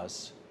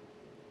Bahamas?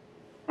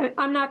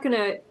 I'm not going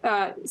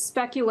to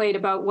speculate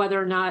about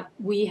whether or not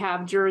we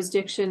have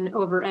jurisdiction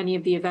over any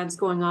of the events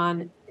going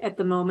on at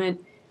the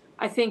moment.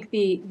 I think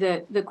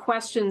the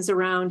questions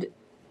around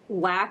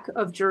lack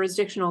of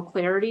jurisdictional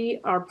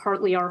clarity are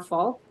partly our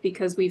fault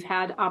because we've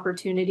had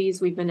opportunities.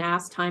 We've been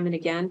asked time and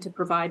again to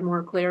provide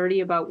more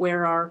clarity about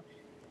where our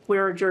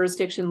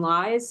jurisdiction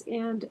lies,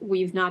 and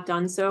we've not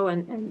done so.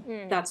 And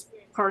that's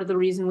part of the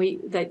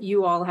reason that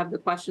you all have the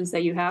questions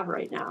that you have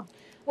right now.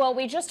 Well,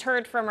 we just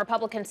heard from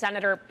Republican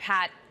Senator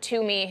Pat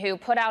Toomey, who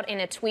put out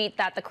in a tweet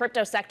that the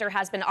crypto sector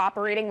has been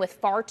operating with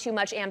far too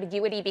much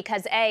ambiguity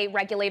because A,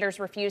 regulators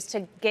refuse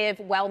to give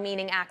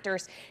well-meaning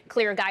actors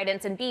clear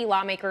guidance, and B,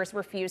 lawmakers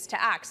refuse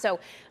to act. So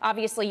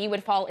obviously you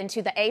would fall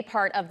into the A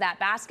part of that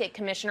basket,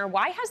 Commissioner.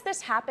 Why has this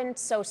happened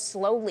so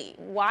slowly?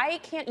 Why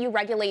can't you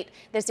regulate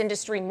this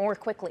industry more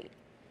quickly?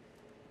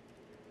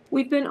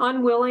 We've been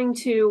unwilling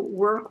to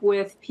work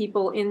with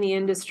people in the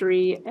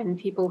industry and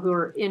people who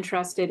are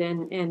interested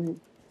in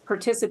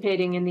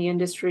participating in the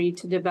industry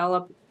to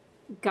develop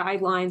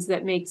guidelines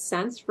that make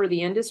sense for the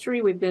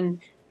industry.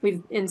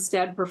 We've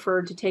instead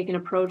preferred to take an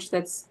approach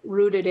that's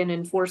rooted in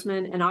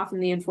enforcement, and often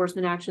the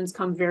enforcement actions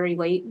come very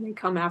late and they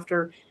come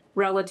after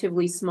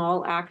relatively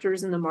small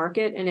actors in the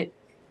market, and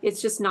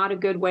it's just not a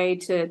good way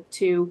to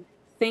do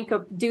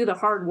the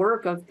hard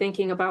work of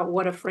thinking about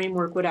what a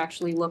framework would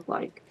actually look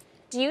like.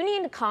 Do you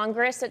need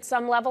Congress at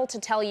some level to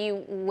tell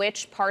you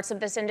which parts of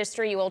this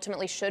industry you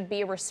ultimately should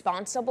be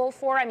responsible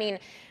for? I mean,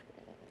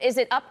 is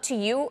it up to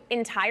you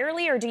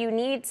entirely, or do you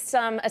need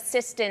some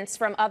assistance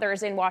from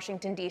others in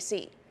Washington,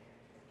 D.C.?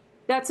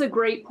 That's a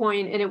great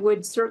point, and it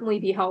would certainly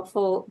be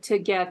helpful to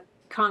get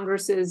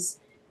Congress's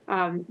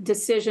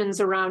decisions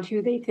around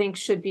who they think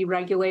should be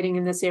regulating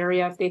in this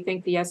area. If they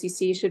think the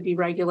SEC should be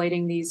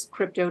regulating these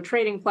crypto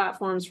trading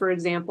platforms, for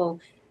example,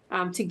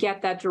 to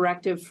get that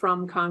directive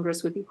from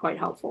Congress would be quite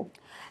helpful.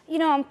 You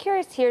know, I'm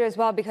curious here as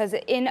well, because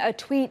in a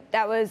tweet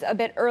that was a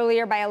bit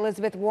earlier by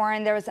Elizabeth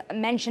Warren, there was a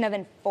mention of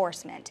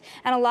enforcement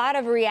and a lot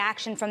of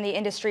reaction from the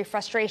industry,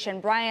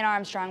 frustration. Brian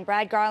Armstrong,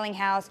 Brad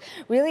Garlinghouse,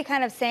 really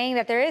kind of saying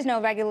that there is no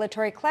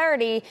regulatory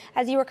clarity,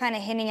 as you were kind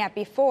of hinting at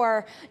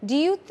before. Do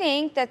you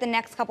think that the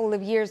next couple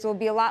of years will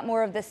be a lot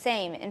more of the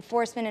same,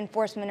 enforcement,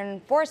 enforcement, and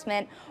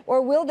enforcement,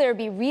 or will there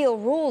be real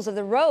rules of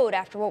the road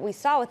after what we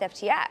saw with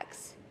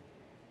FTX?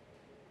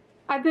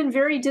 I've been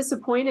very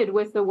disappointed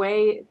with the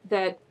way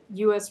that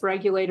U.S.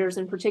 regulators,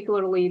 and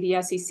particularly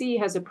the SEC,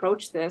 has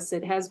approached this.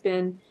 It has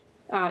been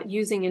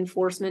using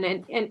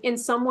enforcement, and in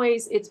some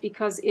ways it's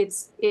because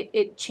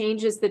it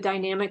changes the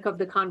dynamic of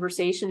the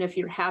conversation if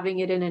you're having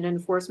it in an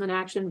enforcement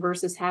action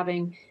versus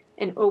having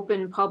an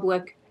open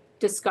public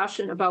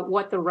discussion about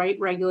what the right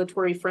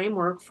regulatory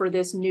framework for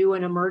this new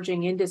and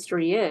emerging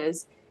industry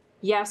is.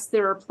 Yes,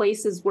 there are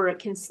places where it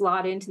can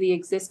slot into the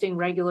existing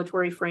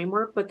regulatory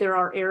framework, but there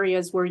are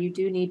areas where you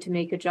do need to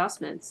make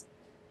adjustments.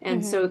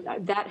 And so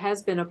that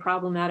has been a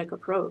problematic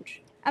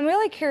approach. I'm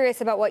really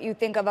curious about what you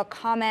think of a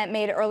comment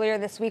made earlier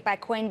this week by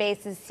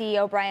Coinbase's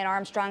CEO, Brian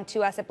Armstrong,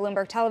 to us at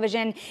Bloomberg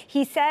Television.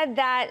 He said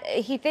that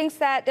he thinks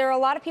that there are a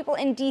lot of people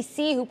in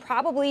D.C. who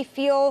probably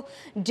feel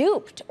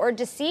duped or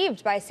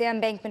deceived by Sam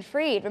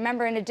Bankman-Fried.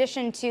 Remember, in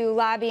addition to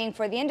lobbying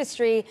for the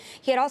industry,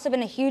 he had also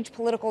been a huge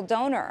political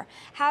donor.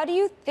 How do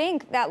you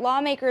think that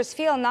lawmakers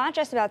feel, not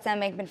just about Sam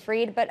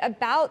Bankman-Fried, but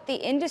about the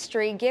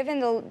industry,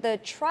 given the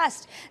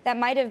trust that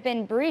might have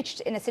been breached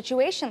in a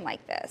situation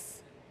like this?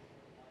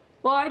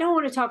 Well, I don't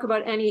want to talk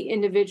about any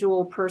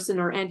individual person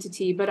or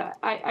entity, but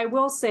I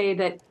will say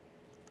that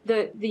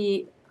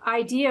the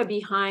idea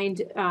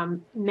behind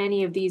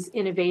many of these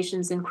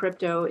innovations in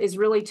crypto is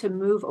really to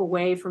move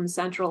away from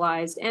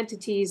centralized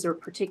entities or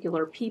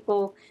particular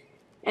people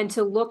and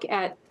to look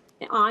at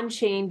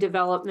on-chain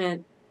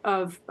development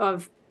of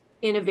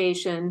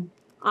innovation,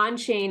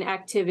 on-chain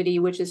activity,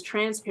 which is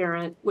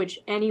transparent,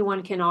 which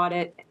anyone can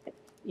audit.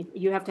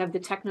 You have to have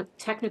the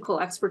technical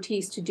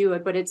expertise to do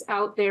it, but it's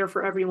out there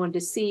for everyone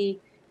to see,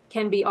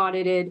 can be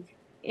audited,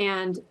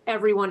 and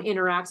everyone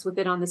interacts with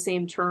it on the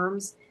same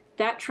terms.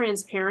 That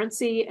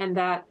transparency and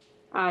that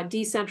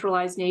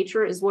decentralized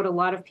nature is what a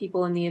lot of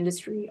people in the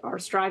industry are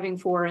striving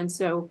for. And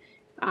so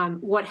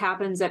what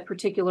happens at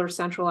particular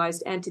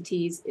centralized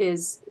entities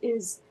is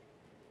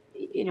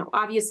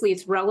obviously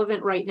it's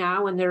relevant right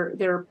now, and there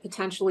are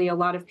potentially a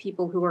lot of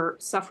people who are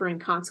suffering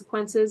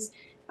consequences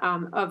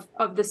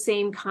of the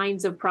same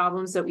kinds of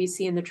problems that we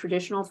see in the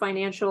traditional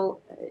financial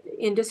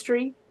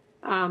industry.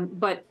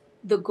 But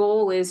the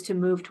goal is to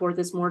move toward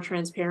this more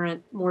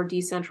transparent, more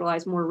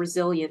decentralized, more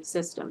resilient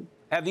system.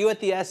 Have you at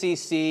the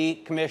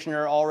SEC,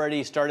 Commissioner,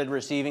 already started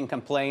receiving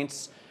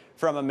complaints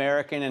from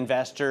American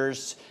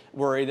investors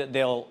worried that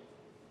they'll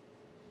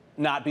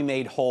not be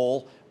made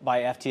whole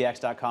by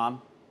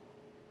FTX.com?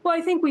 Well, I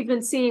think we've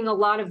been seeing a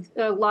lot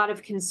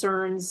of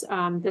concerns,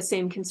 the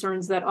same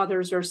concerns that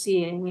others are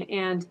seeing.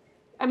 And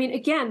I mean,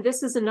 again,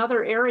 this is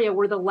another area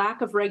where the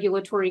lack of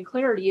regulatory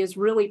clarity is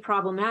really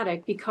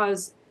problematic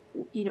because,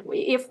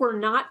 if we're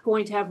not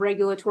going to have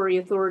regulatory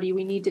authority,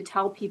 we need to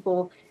tell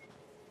people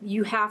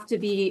you have to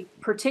be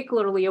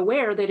particularly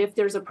aware that if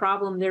there's a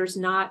problem,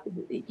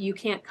 you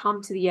can't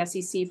come to the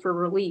SEC for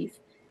relief.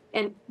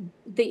 And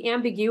the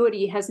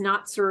ambiguity has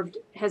not served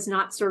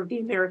the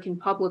American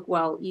public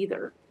well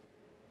either.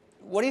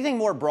 What do you think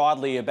more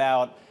broadly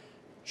about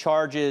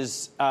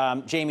charges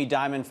Jamie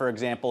Dimon, for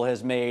example,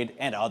 has made,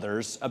 and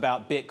others,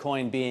 about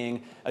Bitcoin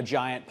being a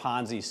giant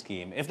Ponzi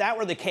scheme? If that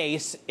were the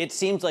case, it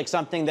seems like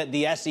something that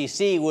the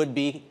SEC would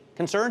be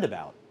concerned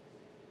about.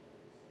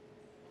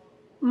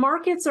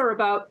 Markets are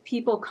about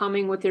people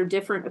coming with their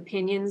different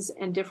opinions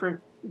and different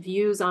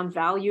views on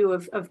value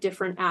of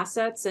different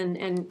assets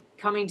and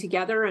coming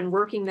together and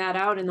working that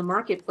out in the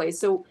marketplace.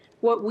 So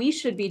what we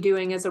should be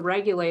doing as a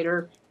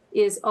regulator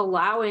is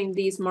allowing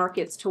these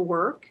markets to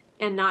work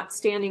and not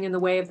standing in the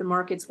way of the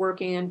markets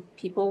working and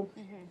people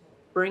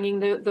bringing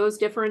those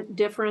different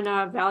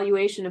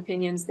valuation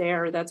opinions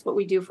there. That's what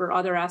we do for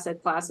other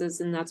asset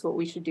classes, and that's what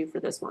we should do for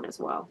this one as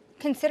well.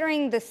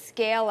 Considering the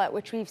scale at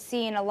which we've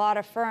seen a lot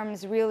of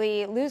firms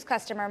really lose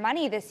customer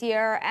money this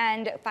year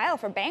and file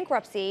for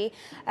bankruptcy,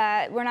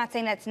 we're not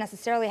saying that's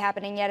necessarily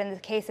happening yet in the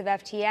case of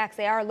FTX.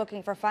 They are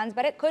looking for funds,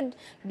 but it could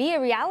be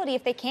a reality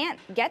if they can't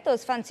get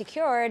those funds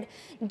secured.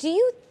 Do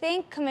you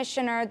think,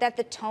 Commissioner, that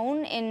the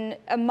tone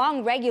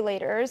among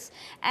regulators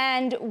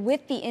and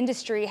with the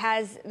industry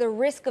has the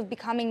risk of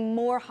becoming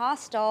more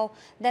hostile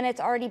than it's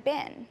already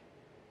been?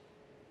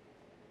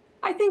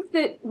 I think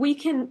that we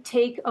can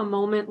take a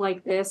moment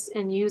like this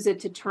and use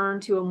it to turn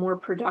to a more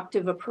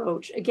productive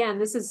approach. Again,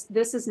 this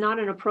is not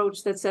an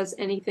approach that says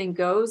anything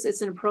goes.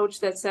 It's an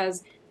approach that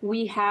says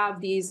we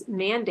have these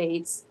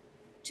mandates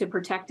to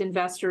protect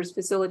investors,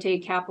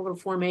 facilitate capital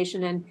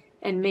formation,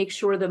 and make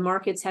sure the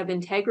markets have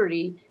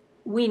integrity.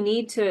 We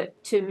need to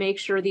make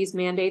sure these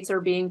mandates are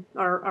being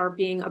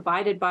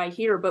abided by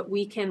here, but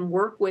we can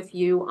work with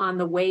you on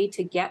the way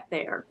to get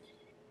there.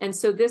 And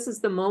so this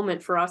is the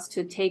moment for us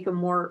to take a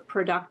more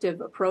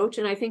productive approach,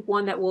 and I think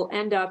one that will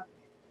end up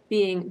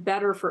being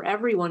better for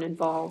everyone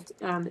involved.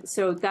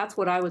 So that's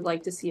what I would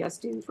like to see us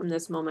do from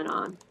this moment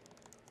on.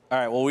 All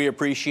right, well, we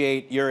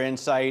appreciate your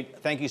insight.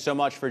 Thank you so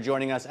much for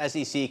joining us,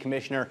 SEC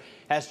Commissioner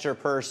Hester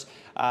Peirce,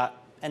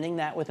 ending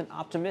that with an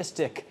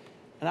optimistic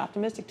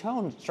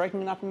tone,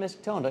 striking an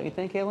optimistic tone, don't you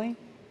think, Aileen?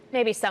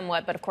 Maybe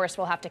somewhat, but of course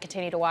we'll have to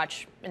continue to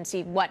watch and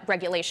see what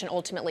regulation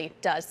ultimately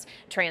does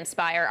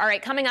transpire. All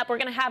right, coming up, we're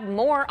going to have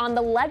more on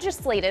the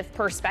legislative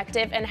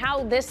perspective and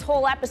how this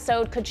whole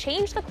episode could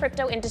change the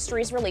crypto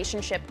industry's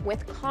relationship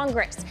with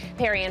Congress.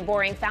 Perianne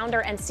Boring,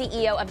 founder and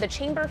CEO of the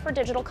Chamber for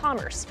Digital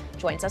Commerce,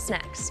 joins us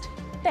next.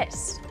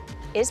 This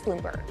is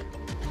Bloomberg.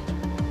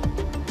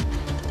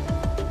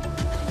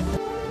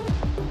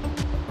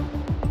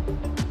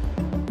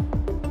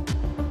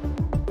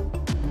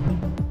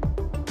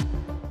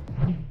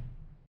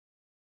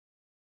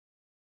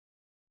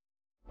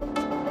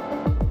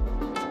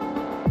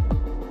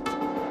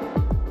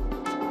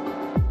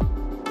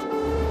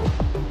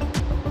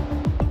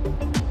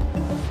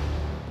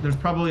 There's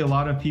probably a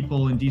lot of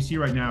people in DC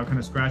right now kind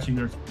of scratching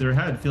their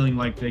head, feeling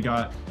like they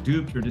got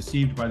duped or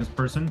deceived by this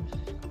person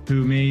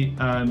who may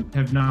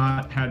have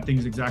not had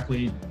things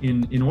exactly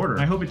in order.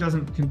 I hope it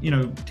doesn't,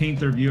 taint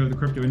their view of the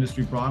crypto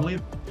industry broadly.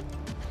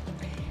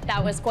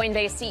 That was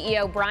Coinbase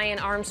CEO Brian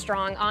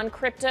Armstrong on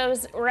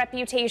crypto's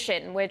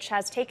reputation, which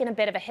has taken a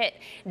bit of a hit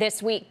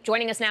this week.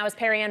 Joining us now is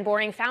Perianne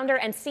Boring, founder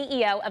and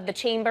CEO of the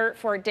Chamber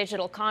for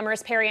Digital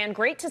Commerce. Perianne,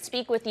 great to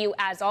speak with you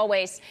as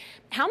always.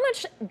 How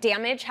much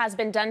damage has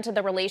been done to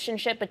the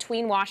relationship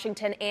between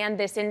Washington and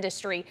this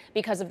industry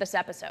because of this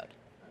episode?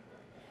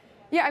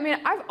 Yeah, I mean,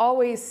 I've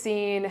always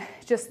seen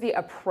just the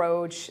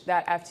approach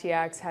that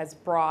FTX has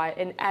brought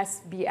in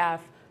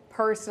SBF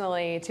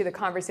personally to the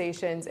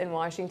conversations in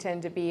Washington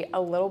to be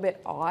a little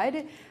bit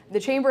odd. The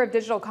Chamber of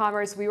Digital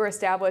Commerce, we were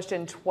established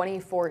in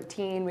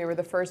 2014. We were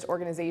the first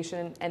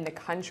organization in the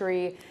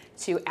country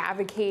to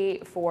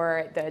advocate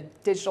for the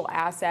digital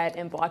asset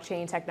and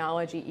blockchain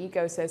technology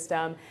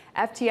ecosystem.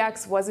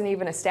 FTX wasn't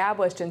even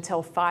established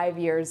until 5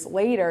 years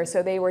later,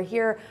 so they were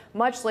here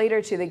much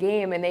later to the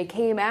game, and they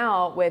came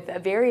out with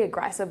very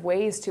aggressive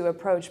ways to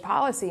approach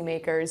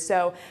policymakers.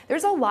 So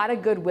there's a lot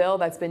of goodwill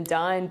that's been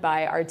done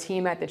by our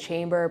team at the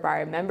Chamber, by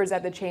our members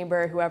at the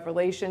Chamber who have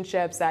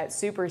relationships that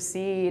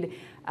supersede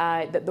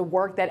the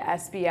work that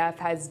SBF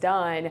has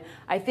done.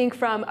 I think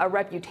from a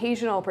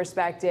reputational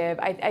perspective,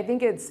 I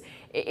think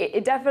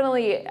it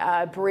definitely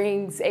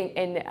brings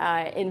and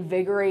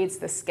invigorates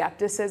the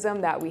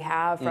skepticism that we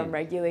have from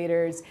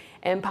regulators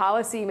and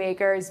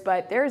policymakers,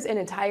 but there's an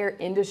entire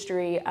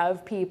industry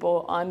of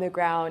people on the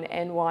ground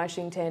in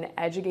Washington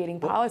educating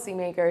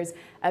policymakers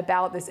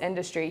about this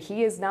industry.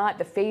 He is not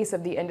the face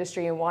of the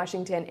industry in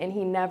Washington, and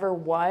he never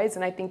was,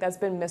 and I think that's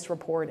been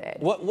misreported.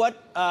 What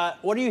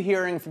are you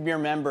hearing from your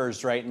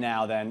members right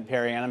now then,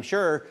 Perianne? I'm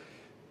sure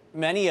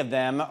many of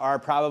them are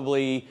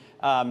probably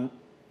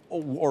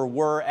or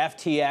were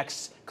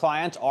FTX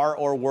clients,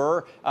 or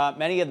were.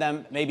 Many of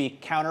them maybe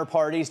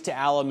counterparties to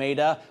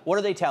Alameda. What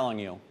are they telling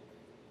you?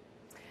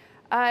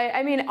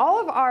 I mean, all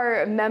of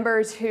our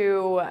members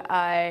who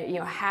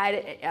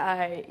had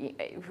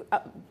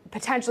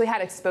potentially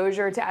had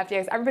exposure to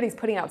FTX, everybody's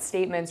putting out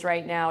statements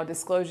right now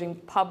disclosing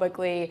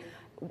publicly,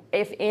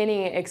 if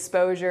any,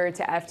 exposure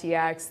to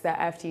FTX, the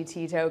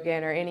FTT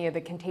token, or any of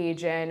the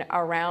contagion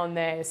around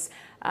this.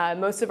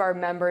 Most of our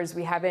members,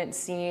 we haven't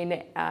seen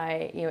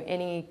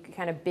any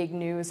kind of big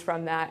news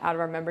from that out of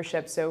our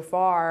membership so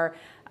far.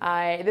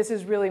 This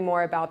is really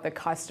more about the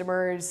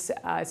customers.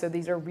 So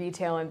these are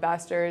retail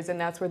investors, and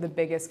that's where the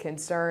biggest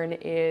concern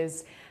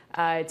is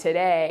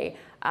today.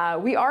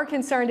 We are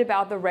concerned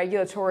about the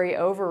regulatory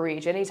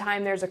overreach.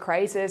 Anytime there's a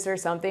crisis or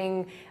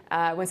something,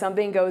 when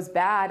something goes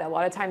bad, a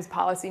lot of times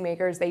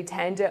policymakers, they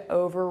tend to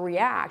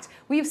overreact.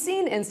 We've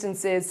seen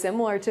instances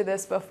similar to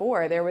this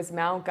before. There was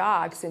Mt.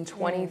 Gox in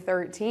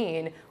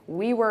 2013.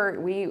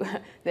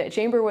 The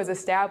Chamber was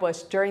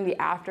established during the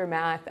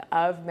aftermath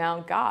of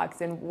Mt.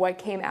 Gox, and what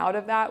came out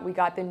of that, we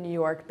got the New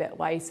York BIT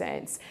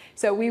license.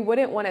 So we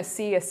wouldn't want to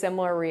see a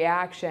similar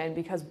reaction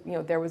because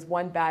there was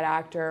one bad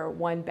actor,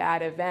 one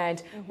bad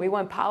event. We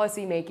want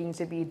policy making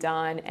to be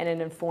done in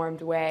an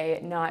informed way,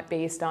 not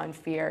based on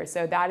fear.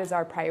 So that is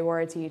our priority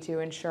priority to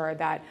ensure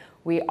that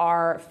we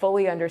are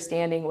fully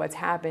understanding what's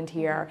happened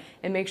here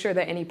and make sure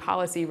that any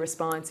policy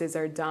responses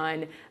are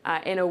done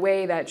in a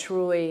way that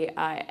truly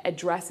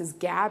addresses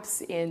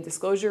gaps in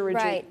disclosure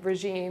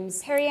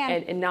regimes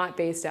and not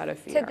based out of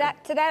fear.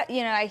 To that,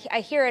 you know, I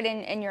hear it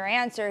in your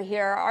answer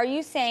here. Are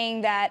you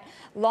saying that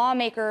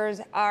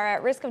lawmakers are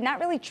at risk of not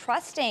really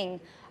trusting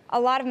a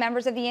lot of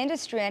members of the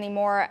industry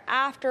anymore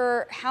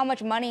after how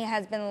much money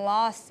has been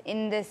lost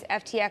in this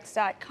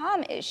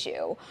FTX.com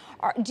issue?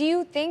 Do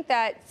you think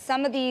that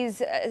some of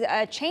these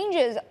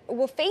changes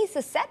will face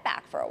a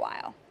setback for a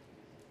while?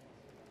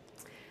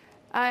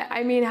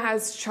 I mean,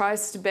 has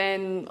trust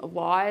been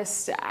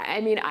lost?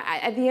 I mean,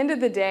 at the end of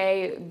the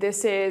day,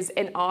 this is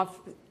an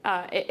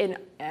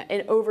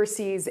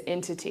overseas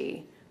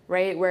entity,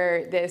 right,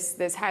 where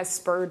this has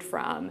spurred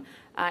from.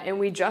 And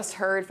we just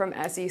heard from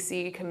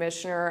SEC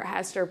Commissioner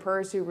Hester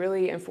Peirce, who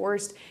really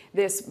enforced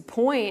this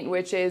point,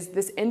 which is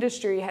this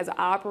industry has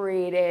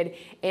operated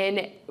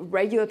in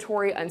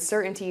regulatory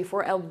uncertainty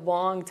for a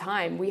long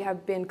time. We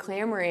have been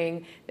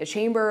clamoring, the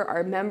chamber,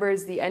 our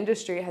members, the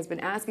industry has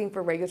been asking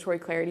for regulatory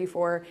clarity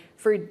for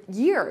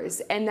years.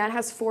 And that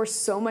has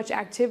forced so much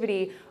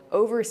activity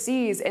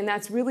overseas, and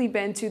that's really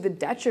been to the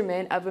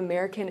detriment of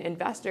American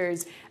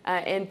investors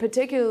and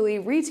particularly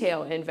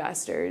retail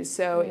investors.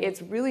 So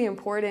it's really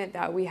important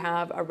that we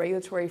have a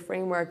regulatory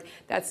framework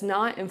that's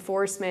not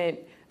enforcement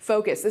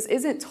focused. This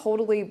isn't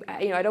totally,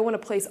 I don't want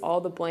to place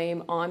all the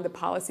blame on the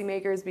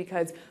policymakers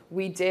because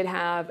we did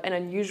have an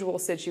unusual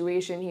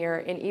situation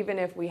here. And even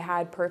if we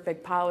had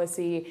perfect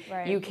policy,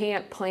 you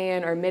can't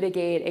plan or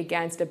mitigate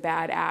against a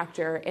bad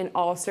actor in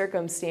all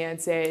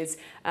circumstances.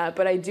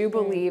 But I do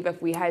believe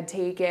if we had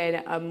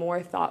taken a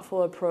more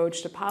thoughtful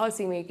approach to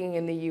policymaking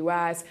in the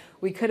U.S.,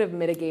 we could have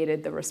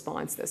mitigated the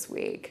response this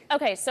week.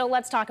 Okay, so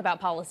let's talk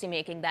about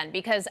policymaking then,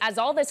 because as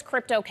all this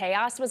crypto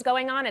chaos was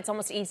going on, it's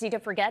almost easy to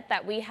forget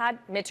that we had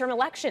midterm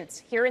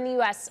elections here in the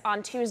U.S.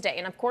 on Tuesday.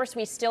 And of course,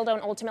 we still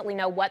don't ultimately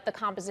know what the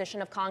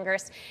composition of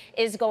Congress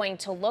is going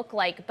to look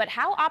like. But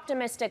how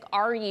optimistic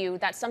are you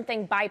that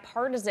something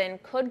bipartisan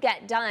could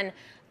get done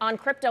on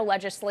crypto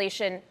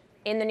legislation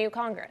in the new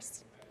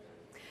Congress?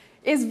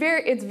 It's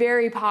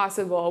very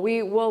possible.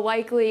 We will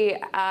likely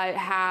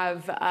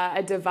have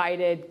a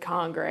divided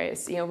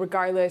Congress,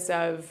 regardless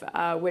of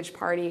which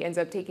party ends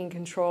up taking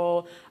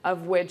control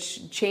of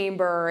which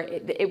chamber.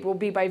 It will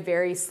be by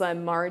very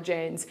slim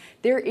margins.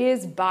 There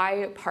is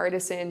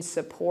bipartisan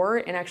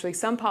support, and actually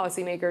some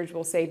policymakers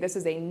will say this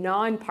is a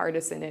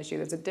nonpartisan issue.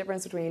 There's a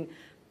difference between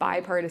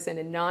bipartisan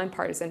and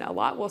nonpartisan. A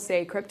lot will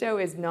say crypto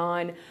is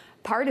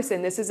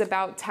nonpartisan. This is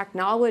about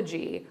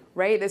technology,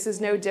 right? This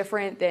is no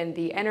different than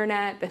the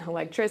internet, than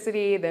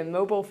electricity, than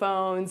mobile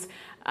phones,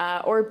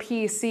 or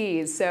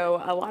PCs. So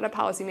a lot of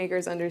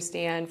policymakers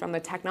understand from the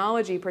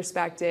technology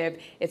perspective,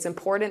 it's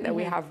important that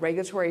we have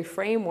regulatory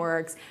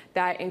frameworks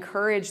that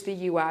encourage the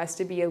U.S.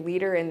 to be a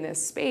leader in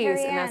this space,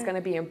 and that's going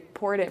to be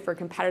important for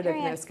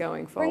competitiveness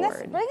going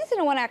forward. Bring us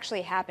into what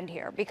actually happened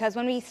here, because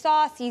when we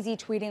saw CZ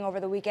tweeting over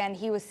the weekend,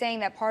 he was saying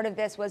that part of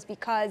this was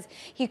because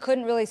he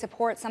couldn't really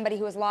support somebody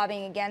who was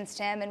lobbying against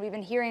him, and we've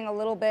been hearing a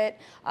little bit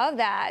of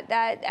that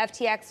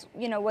FTX,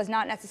 was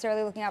not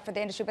necessarily looking out for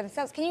the industry but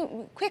themselves. Can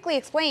you quickly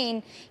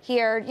explain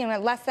here,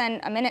 less than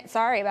a minute,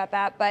 sorry about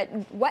that, but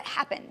what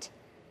happened?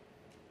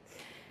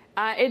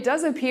 It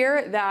does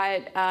appear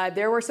that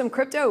there were some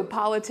crypto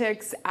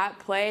politics at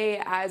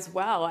play as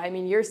well. I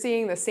mean, you're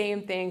seeing the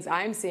same things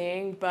I'm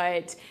seeing,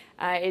 but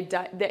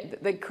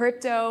the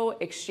crypto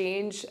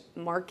exchange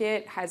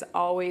market has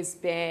always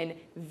been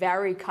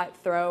very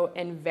cutthroat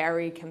and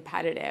very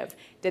competitive.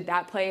 Did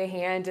that play a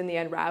hand in the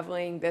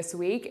unraveling this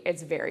week?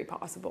 It's very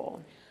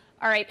possible.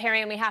 All right,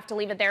 Perianne, we have to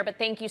leave it there, but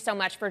thank you so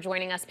much for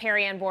joining us.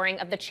 Perianne Boring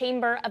of the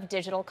Chamber of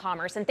Digital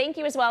Commerce. And thank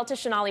you as well to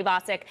Sonali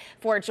Basak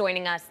for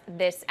joining us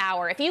this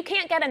hour. If you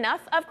can't get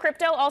enough of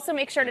crypto, also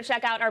make sure to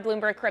check out our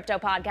Bloomberg Crypto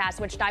podcast,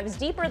 which dives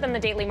deeper than the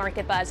daily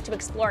market buzz to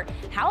explore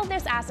how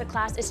this asset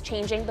class is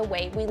changing the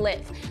way we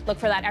live. Look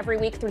for that every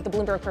week through the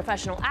Bloomberg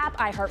Professional app,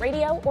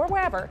 iHeartRadio, or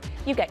wherever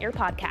you get your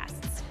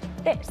podcasts.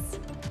 This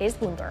is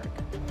Bloomberg.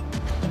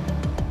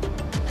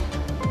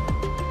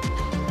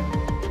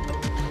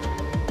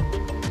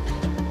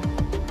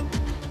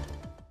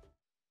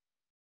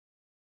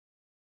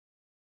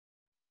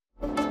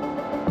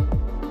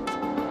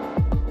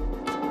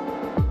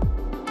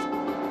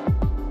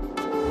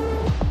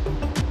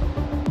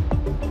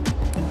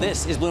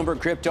 This is Bloomberg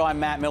Crypto. I'm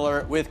Matt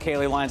Miller with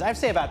Kaylee Lyons. I have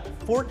to say about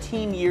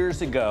 14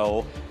 years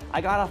ago,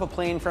 I got off a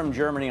plane from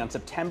Germany on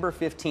September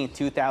 15th,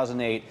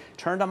 2008,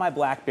 turned on my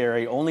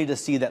BlackBerry only to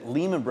see that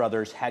Lehman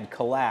Brothers had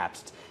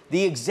collapsed.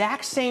 The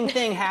exact same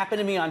thing happened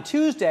to me on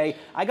Tuesday.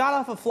 I got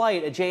off a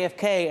flight at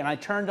JFK and I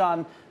turned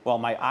on, well,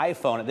 my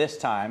iPhone at this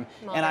time,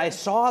 and I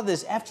saw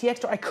this FTX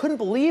story. I couldn't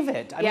believe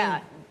it. I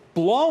mean,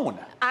 blown.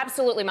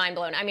 Absolutely mind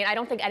blown. I mean, I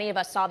don't think any of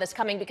us saw this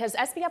coming because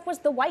SBF was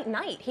the white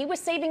knight. He was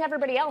saving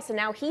everybody else, and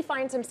now he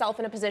finds himself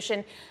in a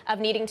position of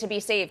needing to be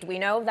saved. We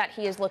know that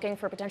he is looking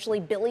for potentially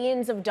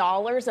billions of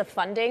dollars of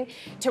funding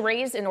to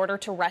raise in order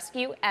to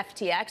rescue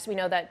FTX. We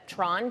know that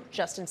Tron,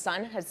 Justin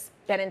Sun, has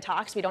been in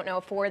talks. We don't know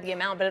for the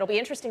amount, but it'll be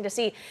interesting to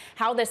see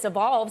how this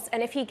evolves.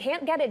 And if he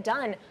can't get it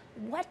done,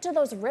 what do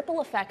those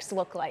ripple effects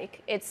look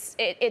like? It's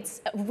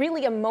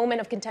really a moment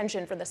of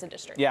contention for this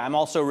industry. Yeah, I'm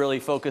also really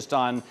focused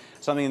on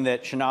something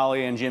that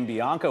Shonali and Jim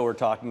Bianco were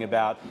talking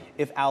about.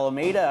 If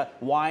Alameda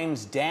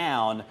winds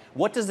down,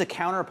 what does the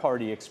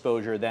counterparty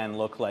exposure then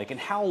look like? And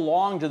how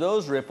long do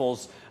those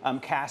ripples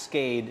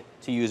cascade,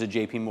 to use a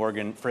JP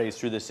Morgan phrase,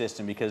 through the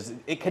system? Because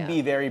it could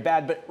be very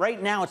bad. But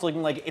right now it's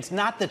looking like it's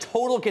not the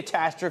total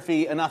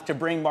catastrophe enough to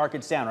bring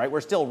markets down, right? We're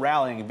still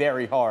rallying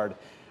very hard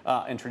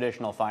in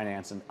traditional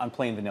finance and on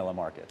plain vanilla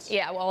markets.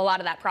 Yeah, well, a lot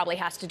of that probably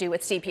has to do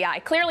with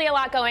CPI. Clearly a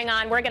lot going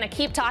on. We're going to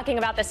keep talking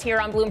about this here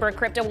on Bloomberg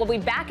Crypto. We'll be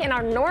back in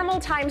our normal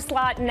time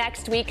slot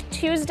next week,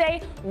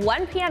 Tuesday,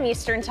 1 p.m.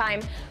 Eastern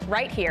time,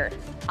 right here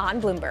on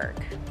Bloomberg.